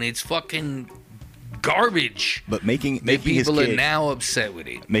rad, and it's fucking garbage. But making people his kid, are now upset with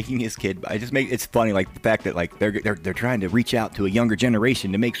it. Making his kid, it's funny, like the fact that like they're trying to reach out to a younger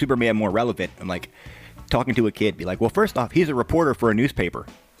generation to make Superman more relevant. I'm like, talking to a kid, be like, well, first off, he's a reporter for a newspaper.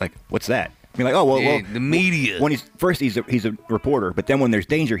 Like, what's that? I mean, like, oh, well, the media. When he's a reporter, but then when there's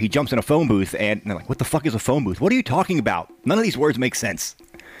danger, he jumps in a phone booth, and they're like, what the fuck is a phone booth? What are you talking about? None of these words make sense.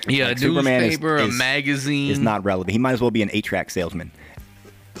 Yeah, like, a newspaper, a magazine is not relevant. He might as well be an 8-track salesman.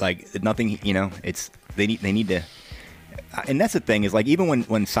 Like, nothing, you know. They need to, and that's the thing is like, even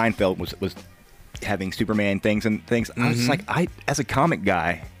when Seinfeld was having Superman things, I was just like, as a comic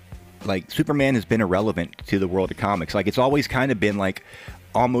guy, like, Superman has been irrelevant to the world of comics. Like, it's always kind of been like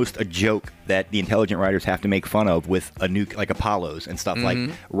almost a joke that the intelligent writers have to make fun of with a new, like Apollos and stuff, like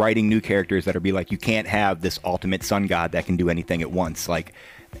writing new characters that are be like, you can't have this ultimate sun god that can do anything at once. Like,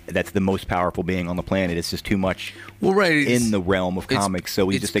 that's the most powerful being on the planet. It's just too much in the realm of comics, so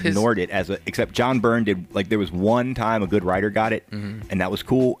we just ignored it except John Byrne did. Like, there was one time a good writer got it, and that was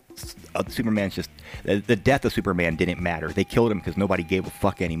cool. Superman's just, the death of Superman didn't matter. They killed him because nobody gave a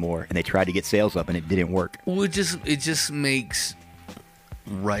fuck anymore, and they tried to get sales up, and it didn't work. Well, it just makes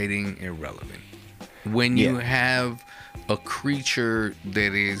writing irrelevant when you have a creature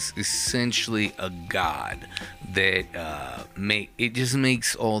that is essentially a god that it just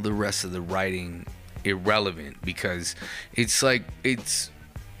makes all the rest of the writing irrelevant, because it's like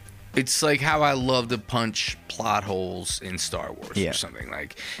how I love to punch plot holes in Star Wars or something.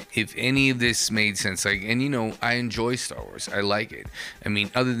 Like, if any of this made sense, like, and you know, I enjoy Star Wars. I like it. I mean,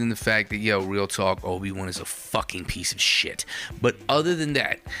 other than the fact that, yo, real talk, Obi-Wan is a fucking piece of shit. But other than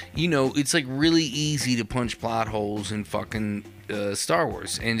that, you know, it's like really easy to punch plot holes in fucking Star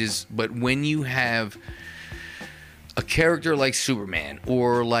Wars. But when you have a character like Superman,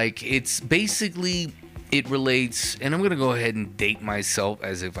 or like, it's basically... It relates, and I'm going to go ahead and date myself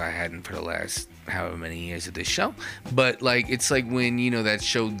as if I hadn't for the last however many years of this show. But, like, it's like when, you know, that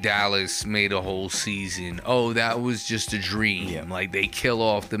show Dallas made a whole season. Oh, that was just a dream. Yeah. Like, they kill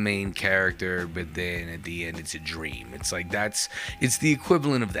off the main character, but then at the end it's a dream. It's like, it's the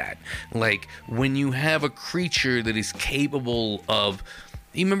equivalent of that. Like, when you have a creature that is capable of...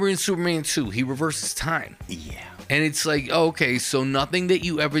 You remember in Superman 2, he reverses time. Yeah. And it's like, okay, so nothing that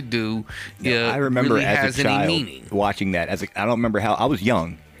you ever do I remember really as has a child any meaning. Watching that. I don't remember how, I was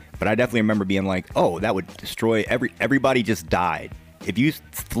young, but I definitely remember being like, oh, that would destroy everybody just died. if you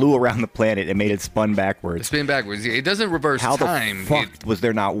flew around the planet and made it spun backwards, Spin backwards. It doesn't reverse how time. the fuck was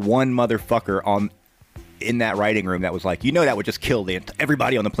there not one motherfucker in that writing room that was like, that would just kill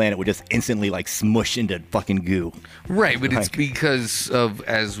everybody on the planet would just instantly like smush into fucking goo. Right, but it's Like- because of,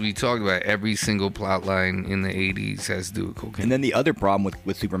 as we talked about, every single plot line in the 80s has to do with cocaine. And then the other problem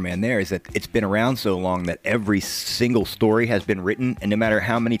with Superman there is that it's been around so long that every single story has been written, and no matter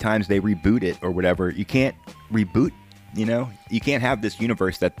how many times they reboot it or whatever, you can't reboot. You can't have this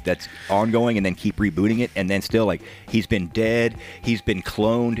universe that's ongoing and then keep rebooting it, and then still like he's been dead, he's been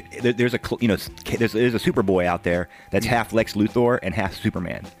cloned. There's a there's a Superboy out there that's half Lex Luthor and half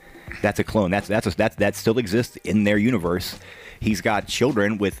Superman. That's a clone. That still exists in their universe. He's got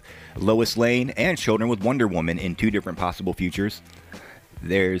children with Lois Lane and children with Wonder Woman in 2 different possible futures.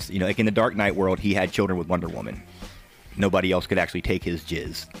 There's like in the Dark Knight world, he had children with Wonder Woman. Nobody else could actually take his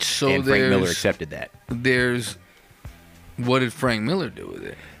jizz, So and Frank Miller there's- accepted that. What did Frank Miller do with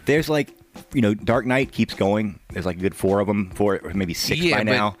it? There's like, Dark Knight keeps going. There's like a good 4 of them, or maybe 6 by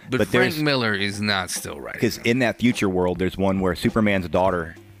now. But Frank there's Miller is not still right. because in that future world, there's one where Superman's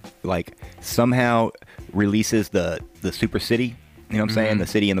daughter, like somehow releases the super city. You know what I'm saying? The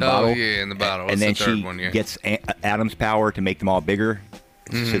city in the bottle. Oh, yeah, in the bottle. And That's then the third she one, yeah. gets Adam's power to make them all bigger.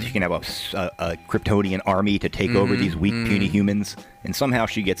 So she can have a Kryptonian army to take over these weak, puny humans. And somehow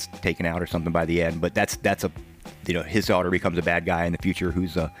she gets taken out or something by the end. But that's a, his daughter becomes a bad guy in the future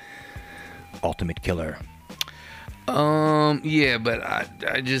who's a ultimate killer. Yeah, but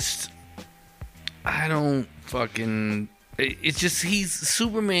I don't fucking. It's just he's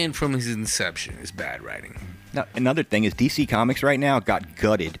Superman from his inception is bad writing. Now, another thing is DC Comics right now got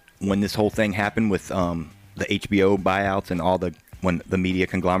gutted when this whole thing happened with the HBO buyouts and when the media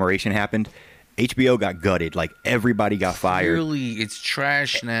conglomeration happened. HBO got gutted. Like, everybody got fired. Clearly, it's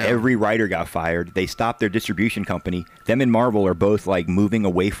trash now. Every writer got fired. They stopped their distribution company. Them and Marvel are both like moving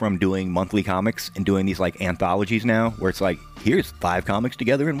away from doing monthly comics and doing these like anthologies now, where it's like, here's 5 comics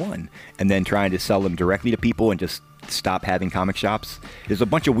together in one, and then trying to sell them directly to people and just stop having comic shops. There's a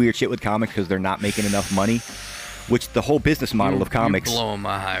bunch of weird shit with comics because they're not making enough money, which the whole business model of comics You're blowing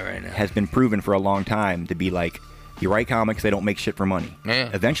my high right now. has been proven for a long time to be like, you write comics, they don't make shit for money.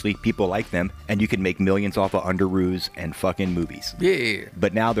 Yeah. Eventually, people like them, and you can make millions off of Underoos and fucking movies. Yeah.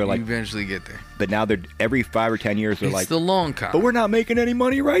 But now they're like, you eventually get there. but now they're every 5 or 10 years they're It's like, the long con. but we're not making any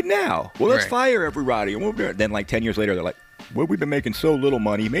money right now. Well, let's Right. fire everybody. And then like 10 years later, they're like, well, we've been making so little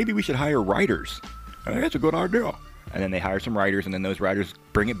money. Maybe we should hire writers. That's a good idea. And then they hire some writers, and then those writers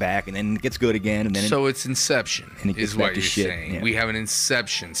bring it back, and then it gets good again. And then So it's Inception, And it gets is back what to you're shit, saying. yeah. We have an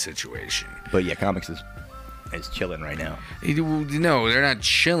Inception situation. but yeah, comics is chilling right now. No, they're not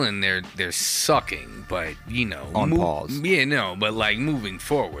chilling. They're sucking. But On pause. Yeah, no, but like moving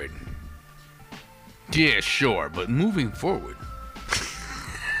forward. Yeah, sure, but moving forward.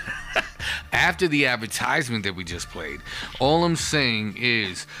 After the advertisement that we just played, all I'm saying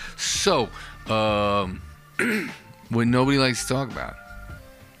is, what nobody likes to talk about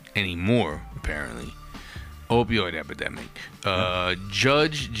anymore, apparently, opioid epidemic.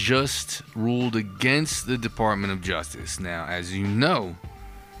 Judge just ruled against the Department of Justice. Now, as you know,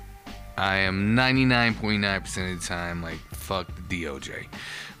 I am 99.9% of the time like, fuck the DOJ.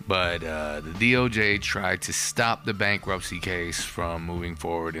 But the DOJ tried to stop the bankruptcy case from moving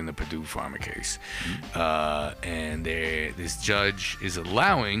forward in the Purdue Pharma case. And this judge is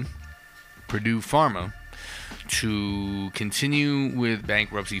allowing Purdue Pharma to continue with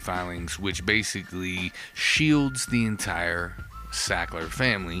bankruptcy filings, which basically shields the entire Sackler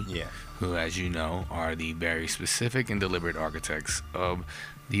family, Yeah. who, as you know, are the very specific and deliberate architects of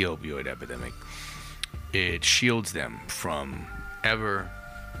the opioid epidemic. It shields them from ever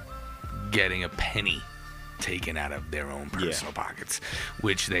getting a penny taken out of their own personal pockets,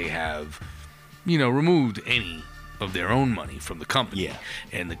 which they have, removed any of their own money from the company. Yeah.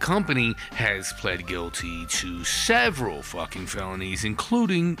 And the company has pled guilty to several fucking felonies,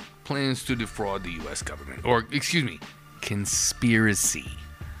 including plans to defraud the U.S. government. Or, excuse me, conspiracy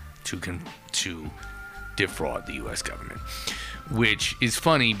to defraud the U.S. government. Which is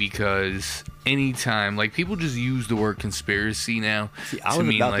funny because anytime, like, people just use the word conspiracy now I to was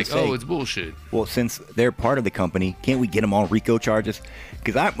mean, about to like, say- oh, it's bullshit. Well, since they're part of the company, can't we get them on RICO charges?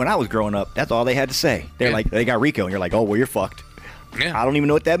 Because when I was growing up, that's all they had to say. They're Yeah. like, they got RICO, and you're like, oh, well, you're fucked. Yeah. I don't even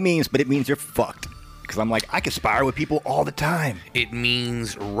know what that means, but it means you're fucked. Because I'm like, I conspire with people all the time. It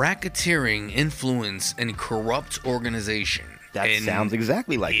means racketeering, influence, and corrupt organization. That And sounds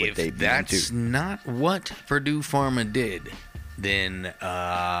exactly like what if they've been that's into. not what Purdue Pharma did, then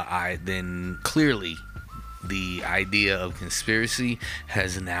clearly the idea of conspiracy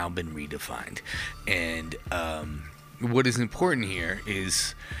has now been redefined. And what is important here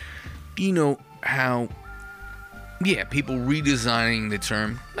is, you know, how, yeah, people redesigning the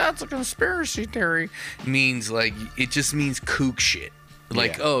term, that's a conspiracy theory, means like, it just means kook shit.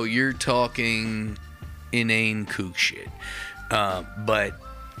 Like, Yeah. oh, you're talking inane kook shit. But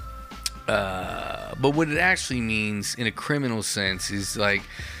what it actually means in a criminal sense is like,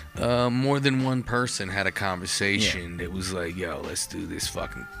 more than one person had a conversation that was like, yo, let's do this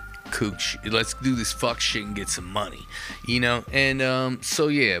fucking kook shit. Let's do this fuck shit and get some money, you know? And so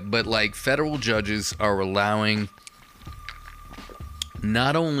yeah, but like federal judges are allowing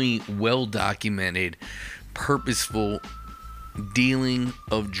not only well-documented, purposeful dealing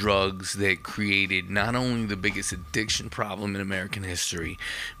of drugs that created not only the biggest addiction problem in American history,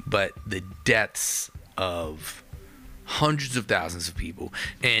 but the deaths of hundreds of thousands of people.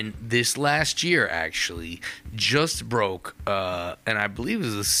 And this last year actually just broke, and I believe it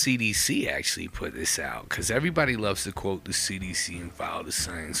was the CDC actually put this out, because everybody loves to quote the CDC and follow the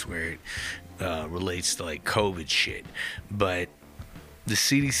science where it relates to like COVID shit. But the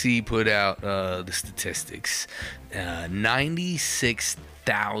CDC put out the statistics.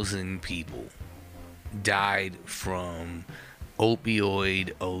 96,000 people died from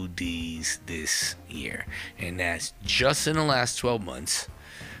opioid ODs this year, and that's just in the last 12 months.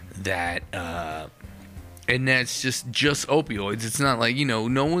 That and that's just opioids. It's not like, you know,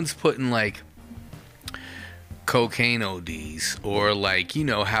 no one's putting like cocaine ODs or like, you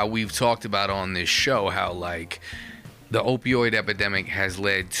know, how we've talked about on this show, how like the opioid epidemic has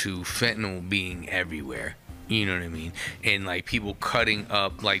led to fentanyl being everywhere. You know what I mean? And like people cutting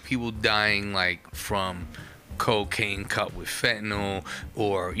up, like people dying like from cocaine cut with fentanyl,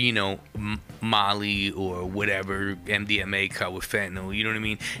 or, you know, Molly or whatever, MDMA cut with fentanyl. You know what I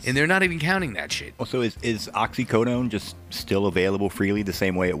mean? And they're not even counting that shit. Also, is oxycodone just still available freely the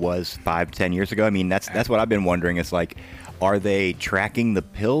same way it was 5-10 years ago? I mean, that's what I've been wondering. It's like, are they tracking the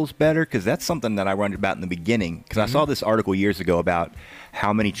pills better? Because that's something that I wondered about in the beginning. Because I saw this article years ago about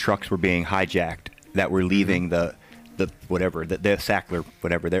how many trucks were being hijacked that were leaving the Sackler,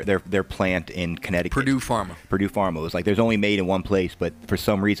 whatever, their plant in Connecticut. Purdue Pharma. It was like, there's only made in one place, but for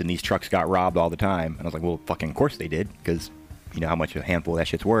some reason these trucks got robbed all the time. And I was like, well, fucking of course they did, because you know how much a handful of that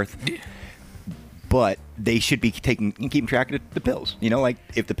shit's worth. Yeah. But they should be keeping track of the pills. You know, like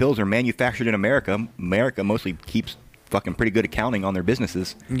if the pills are manufactured in America mostly keeps fucking pretty good accounting on their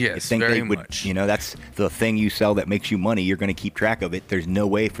businesses. Yes, they very would, much. You know, that's the thing you sell that makes you money. You're going to keep track of it. There's no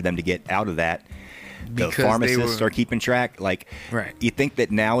way for them to get out of that. The Because pharmacists are keeping track. Like, right. You think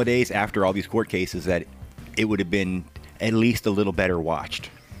that nowadays, after all these court cases, that it would have been at least a little better watched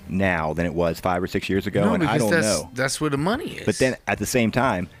now than it was 5 or 6 years ago, No, and I because don't know. that's where the money is. But then at the same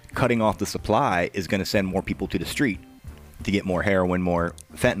time, cutting off the supply is going to send more people to the street to get more heroin, more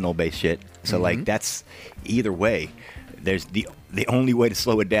fentanyl-based shit. So, like, that's either way. There's the only way to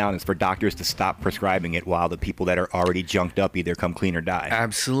slow it down is for doctors to stop prescribing it while the people that are already junked up either come clean or die.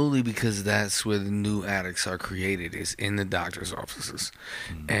 Absolutely, because that's where the new addicts are created, is in the doctor's offices.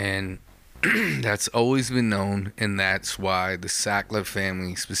 And that's always been known, and that's why the Sackler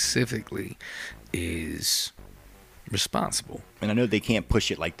family specifically is responsible. And I know they can't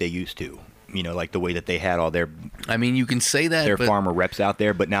push it like they used to. You know, like the way that they had all their I mean, you can say that, but farmer reps out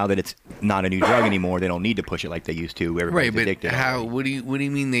there, but now that it's not a new drug anymore, they don't need to push it like they used to. Everybody's right, but addicted. how? already. What do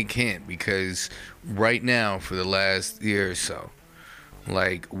you mean they can't? Because right now, for the last year or so,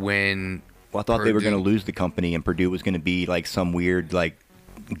 like when Well, I thought they were going to Purdue- lose the company, and Purdue was going to be like some weird, like,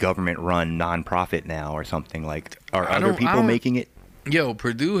 government-run nonprofit now or something. Like, are I other don't- I people don't- making it? Yo,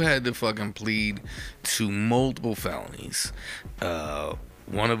 Purdue had to fucking plead to multiple felonies.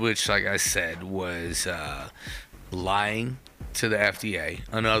 One of which, like I said, was lying to the FDA.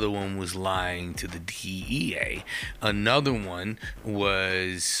 Another one was lying to the DEA. Another one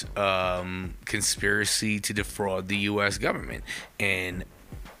was conspiracy to defraud the U.S. government. And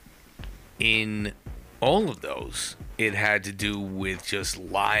in all of those, it had to do with just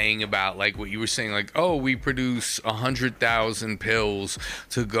lying about, like what you were saying, like, oh, we produce 100,000 pills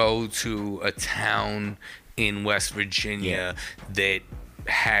to go to a town in West Virginia that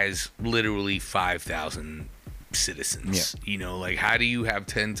has literally 5,000 citizens. You know, like, how do you have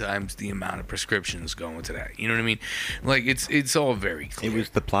 10 times the amount of prescriptions going to that? You know what I mean? Like, it's all very clear. It was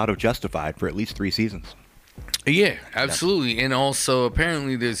the plot of Justified for at least 3 seasons. Yeah, absolutely. And also,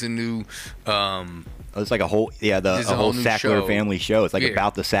 apparently, there's a new It's like a whole, There's a a whole whole new Sackler show. family show. It's like Yeah.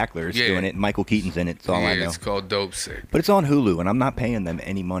 about the Sacklers Yeah. doing it. Michael Keaton's in it. That's all I know. it's called Dope Sick. But it's on Hulu, and I'm not paying them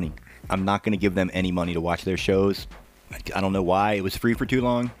any money. I'm not going to give them any money to watch their shows. I don't know why. It was free for too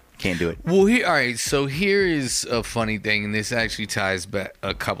long. Can't do it. Well, all right. So here is a funny thing, and this actually ties back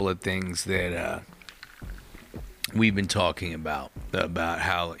a couple of things that we've been talking about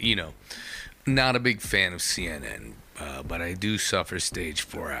how, not a big fan of CNN, but I do suffer stage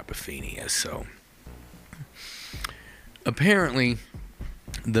 4 apophenia. So apparently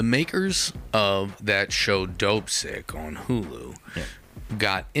the makers of that show Dopesick on Hulu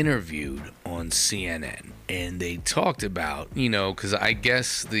got interviewed on CNN, and they talked about, because I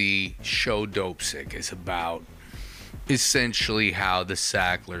guess the show Dopesick is about essentially how the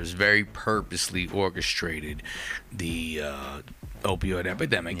Sacklers very purposely orchestrated the opioid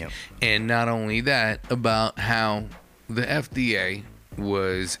epidemic. And not only that, about how the FDA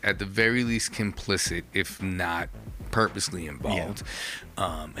was at the very least complicit, if not purposely involved.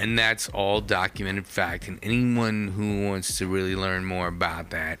 And that's all documented fact. And anyone who wants to really learn more about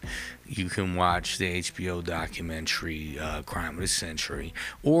that, you can watch the HBO documentary Crime of the Century,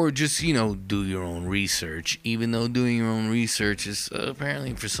 or just, do your own research, even though doing your own research is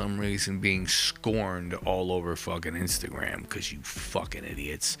apparently for some reason being scorned all over fucking Instagram because you fucking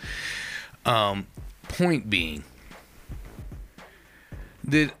idiots. Point being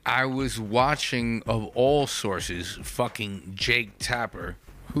that I was watching, of all sources, fucking Jake Tapper,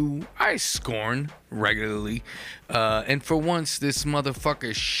 who I scorn regularly, and for once this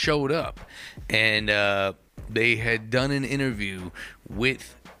motherfucker showed up, and they had done an interview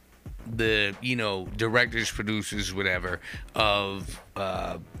with the directors, producers, whatever, of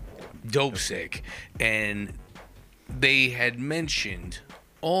Dopesick, and they had mentioned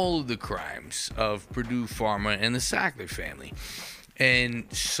all of the crimes of Purdue Pharma and the Sackler family. And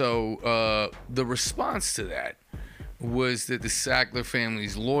so the response to that was that the Sackler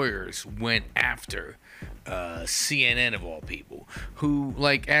family's lawyers went after CNN, of all people, who,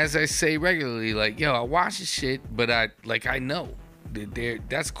 like, as I say regularly, like, yo, I watch this shit, but I know that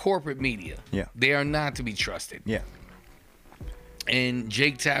that's corporate media. Yeah. They are not to be trusted. Yeah. And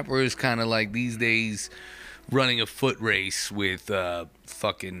Jake Tapper is kind of like these days running a foot race with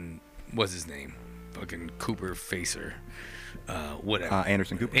fucking, what's his name? Fucking Cooper Facer. Whatever.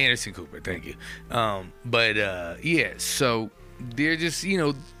 Anderson Cooper. Anderson Cooper, thank you. Yeah, so they're just,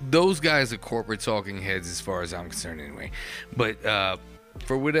 those guys are corporate talking heads as far as I'm concerned anyway. But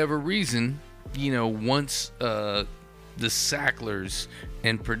for whatever reason, once the Sacklers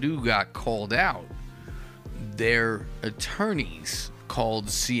and Purdue got called out, their attorneys called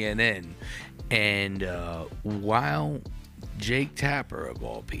CNN, and while Jake Tapper, of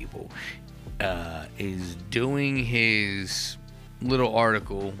all people, is doing his little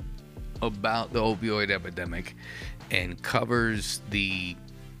article about the opioid epidemic and covers the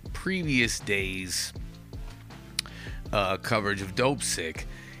previous day's coverage of Dopesick,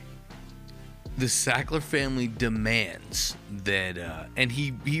 the Sackler family demands that, and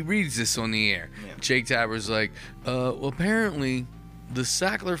he reads this on the air. Yeah. Jake Tapper's like, well, apparently the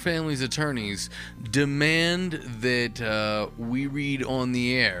Sackler family's attorneys demand that we read on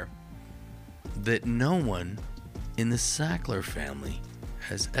the air that no one in the Sackler family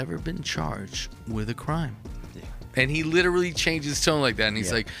has ever been charged with a crime. Yeah. And he literally changed his tone like that, and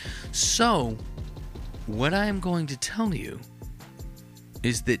he's like, so what I am going to tell you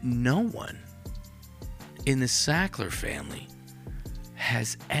is that no one in the Sackler family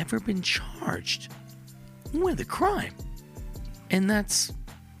has ever been charged with a crime. And that's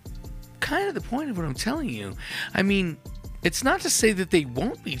kind of the point of what I'm telling you. I mean, it's not to say that they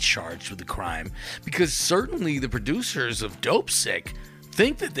won't be charged with a crime, because certainly the producers of Dopesick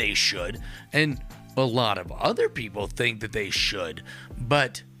think that they should, and a lot of other people think that they should.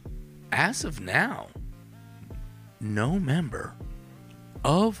 But as of now, no member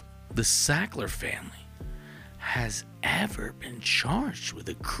of the Sackler family has ever been charged with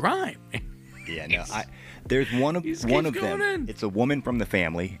a crime. Yeah, no, there's one of them. It's a woman from the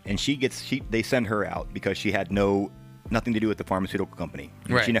family, and they send her out because she had nothing to do with the pharmaceutical company.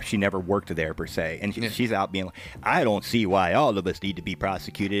 Right. She never worked there per se, and she's out being like, I don't see why all of us need to be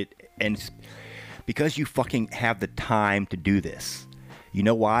prosecuted, and it's because you fucking have the time to do this. You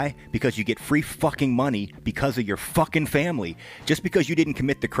know why? Because you get free fucking money because of your fucking family. Just because you didn't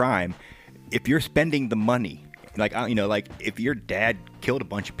commit the crime, if you're spending the money, like if your dad killed a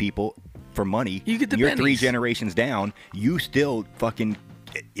bunch of people for money, you get the you're pennies. 3 generations down, you still fucking,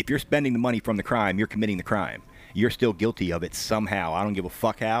 if you're spending the money from the crime, you're committing the crime. You're still guilty of it somehow. I don't give a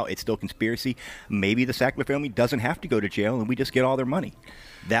fuck how. It's still conspiracy. Maybe the Sackler family doesn't have to go to jail and we just get all their money.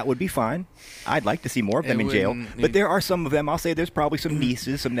 That would be fine. I'd like to see more of them in jail. But there are some of them, I'll say there's probably some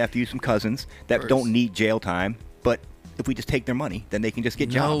nieces, some nephews, some cousins that don't need jail time. But if we just take their money, then they can just get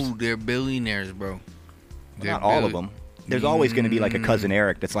jobs. No, they're billionaires, bro. Not all of them. There's always going to be like a cousin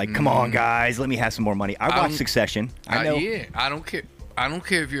Eric that's like, come on, guys, let me have some more money. I watch Succession. I know. Yeah, I don't care. I don't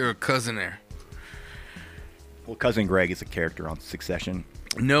care if you're a cousin there. Well, cousin Greg is a character on Succession,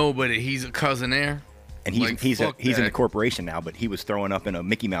 No, but he's a cousin-aire. and he's Like, he's fuck in the that. corporation now. But he was throwing up in a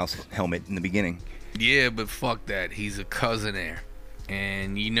Mickey Mouse helmet in the beginning. Yeah, but fuck that. He's a cousin-heir.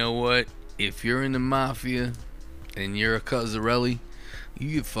 And you know what? If you're in the mafia and you're a Cozzarelli,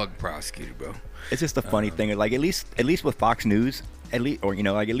 you get fucking prosecuted, bro. It's just a funny thing. Like at least with Fox News, at least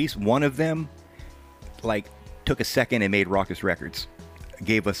at least one of them, like took a second and made Raucous Records,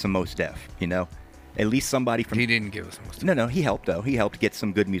 gave us some Mos Def. At least somebody from He didn't give us most. No, he helped though. He helped get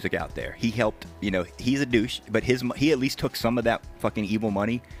some good music out there. He helped. He's a douche, but he at least took some of that fucking evil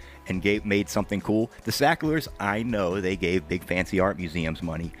money and made something cool. The Sacklers, I know they gave big fancy art museums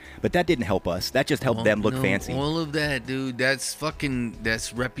money, but that didn't help us. That just helped them look fancy. All of that, dude. That's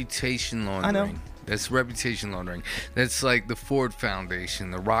reputation laundering. I know. That's reputation laundering. That's like the Ford Foundation,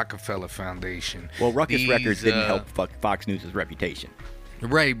 the Rockefeller Foundation. Well, Ruckus These, Records didn't help Fox News' reputation.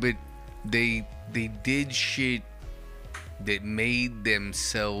 Right, but they did shit that made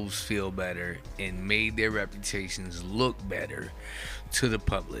themselves feel better and made their reputations look better to the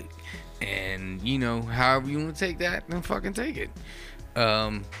public. And however you want to take that, then fucking take it.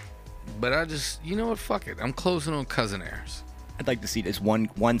 But I just, what, fuck it. I'm closing on cousin heirs. I'd like to see this one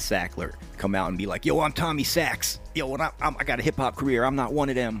Sackler come out and be like, "Yo, I'm Tommy Sachs. Yo, when I got a hip hop career. I'm not one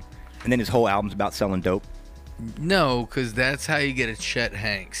of them." And then his whole album's about selling dope. No, because that's how you get a Chet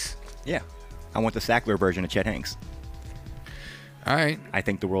Hanks. Yeah, I want the Sackler version of Chet Hanks. All right. I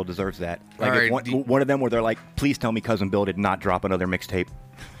think the world deserves that. Like All right, if one of them where they're like, "Please tell me Cousin Bill did not drop another mixtape."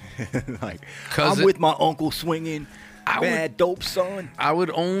 Like, I'm with my uncle swinging, bad dope son. I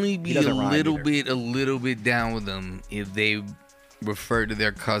would only be a doesn't rhyme little bit down with them if they refer to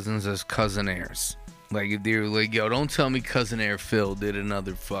their cousins as cousin heirs. Like if they were like, "Yo, don't tell me cousin heir Phil did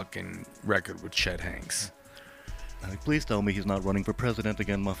another fucking record with Chet Hanks." Like, please tell me he's not running for president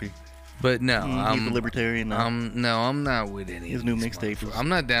again, Muffy. But no, He's a libertarian now. I'm not with any. His of new these mixtape motherfuckers. is- I'm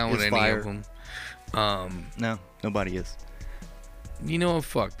not down with is any fire. of them. No, nobody is. You know what?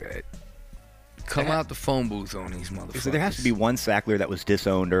 Fuck that. Come out the phone booth on these motherfuckers. So there has to be one Sackler that was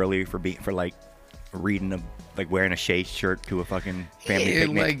disowned earlier for wearing a Shea shirt to a fucking family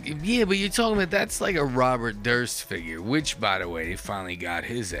picnic. But you're talking about that's like a Robert Durst figure, which, by the way, they finally got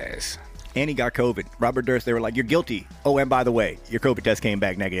his ass. And he got COVID. Robert Durst, they were like, "You're guilty. Oh, and by the way, your COVID test came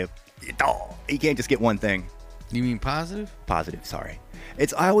back negative." He can't just get one thing. You mean positive? Positive, sorry.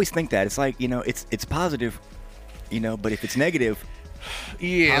 I always think that. It's like, it's positive, but if it's negative,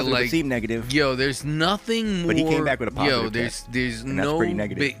 Yeah, positive like would seem negative. Yo, there's nothing more. But he came back with a positive there's and that's no pretty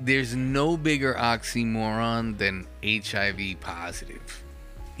negative. there's no bigger oxymoron than HIV positive.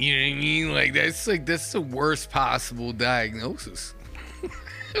 You know what I mean? That's the worst possible diagnosis.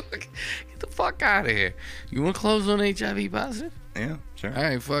 Get the fuck out of here. You want to close on HIV positive? Yeah, sure. All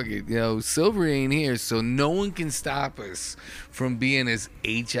right, fuck it. Yo, Silver ain't here, so no one can stop us from being as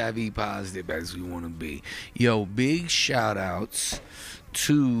HIV positive as we want to be. Yo, big shout outs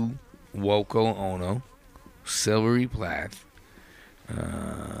to Woko Ono, Silvery Plath,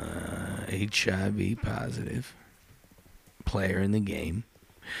 HIV positive player in the game.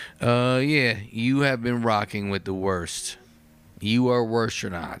 Yeah, you have been rocking with the worst. You are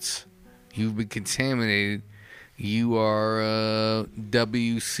worsternauts. You've been contaminated. You are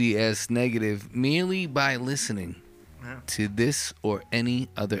WCS negative merely by listening to this or any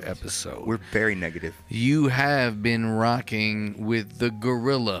other episode. We're very negative. You have been rocking with the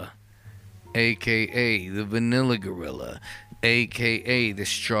Gorilla, a.k.a. the Vanilla Gorilla, a.k.a. the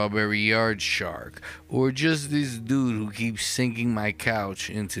Strawberry Yard Shark, or just this dude who keeps sinking my couch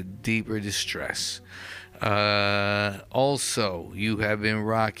into deeper distress. Also, you have been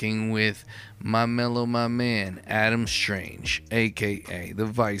rocking with my man, Adam Strange, a.k.a. the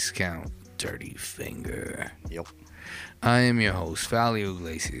Vice Count, Dirty Finger. Yep. I am your host, Valio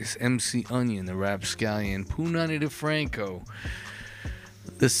Iglesias, MC Onion, the Rapscallion, Punani DeFranco,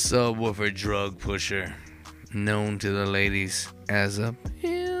 the subwoofer drug pusher, known to the ladies as a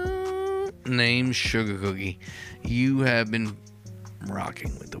named Sugar Cookie. You have been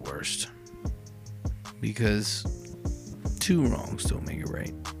rocking with the worst. Because 2 wrongs don't make it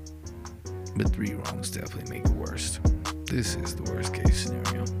right. But 3 wrongs definitely make it worst. This is the worst case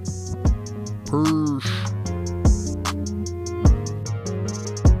scenario. Peace.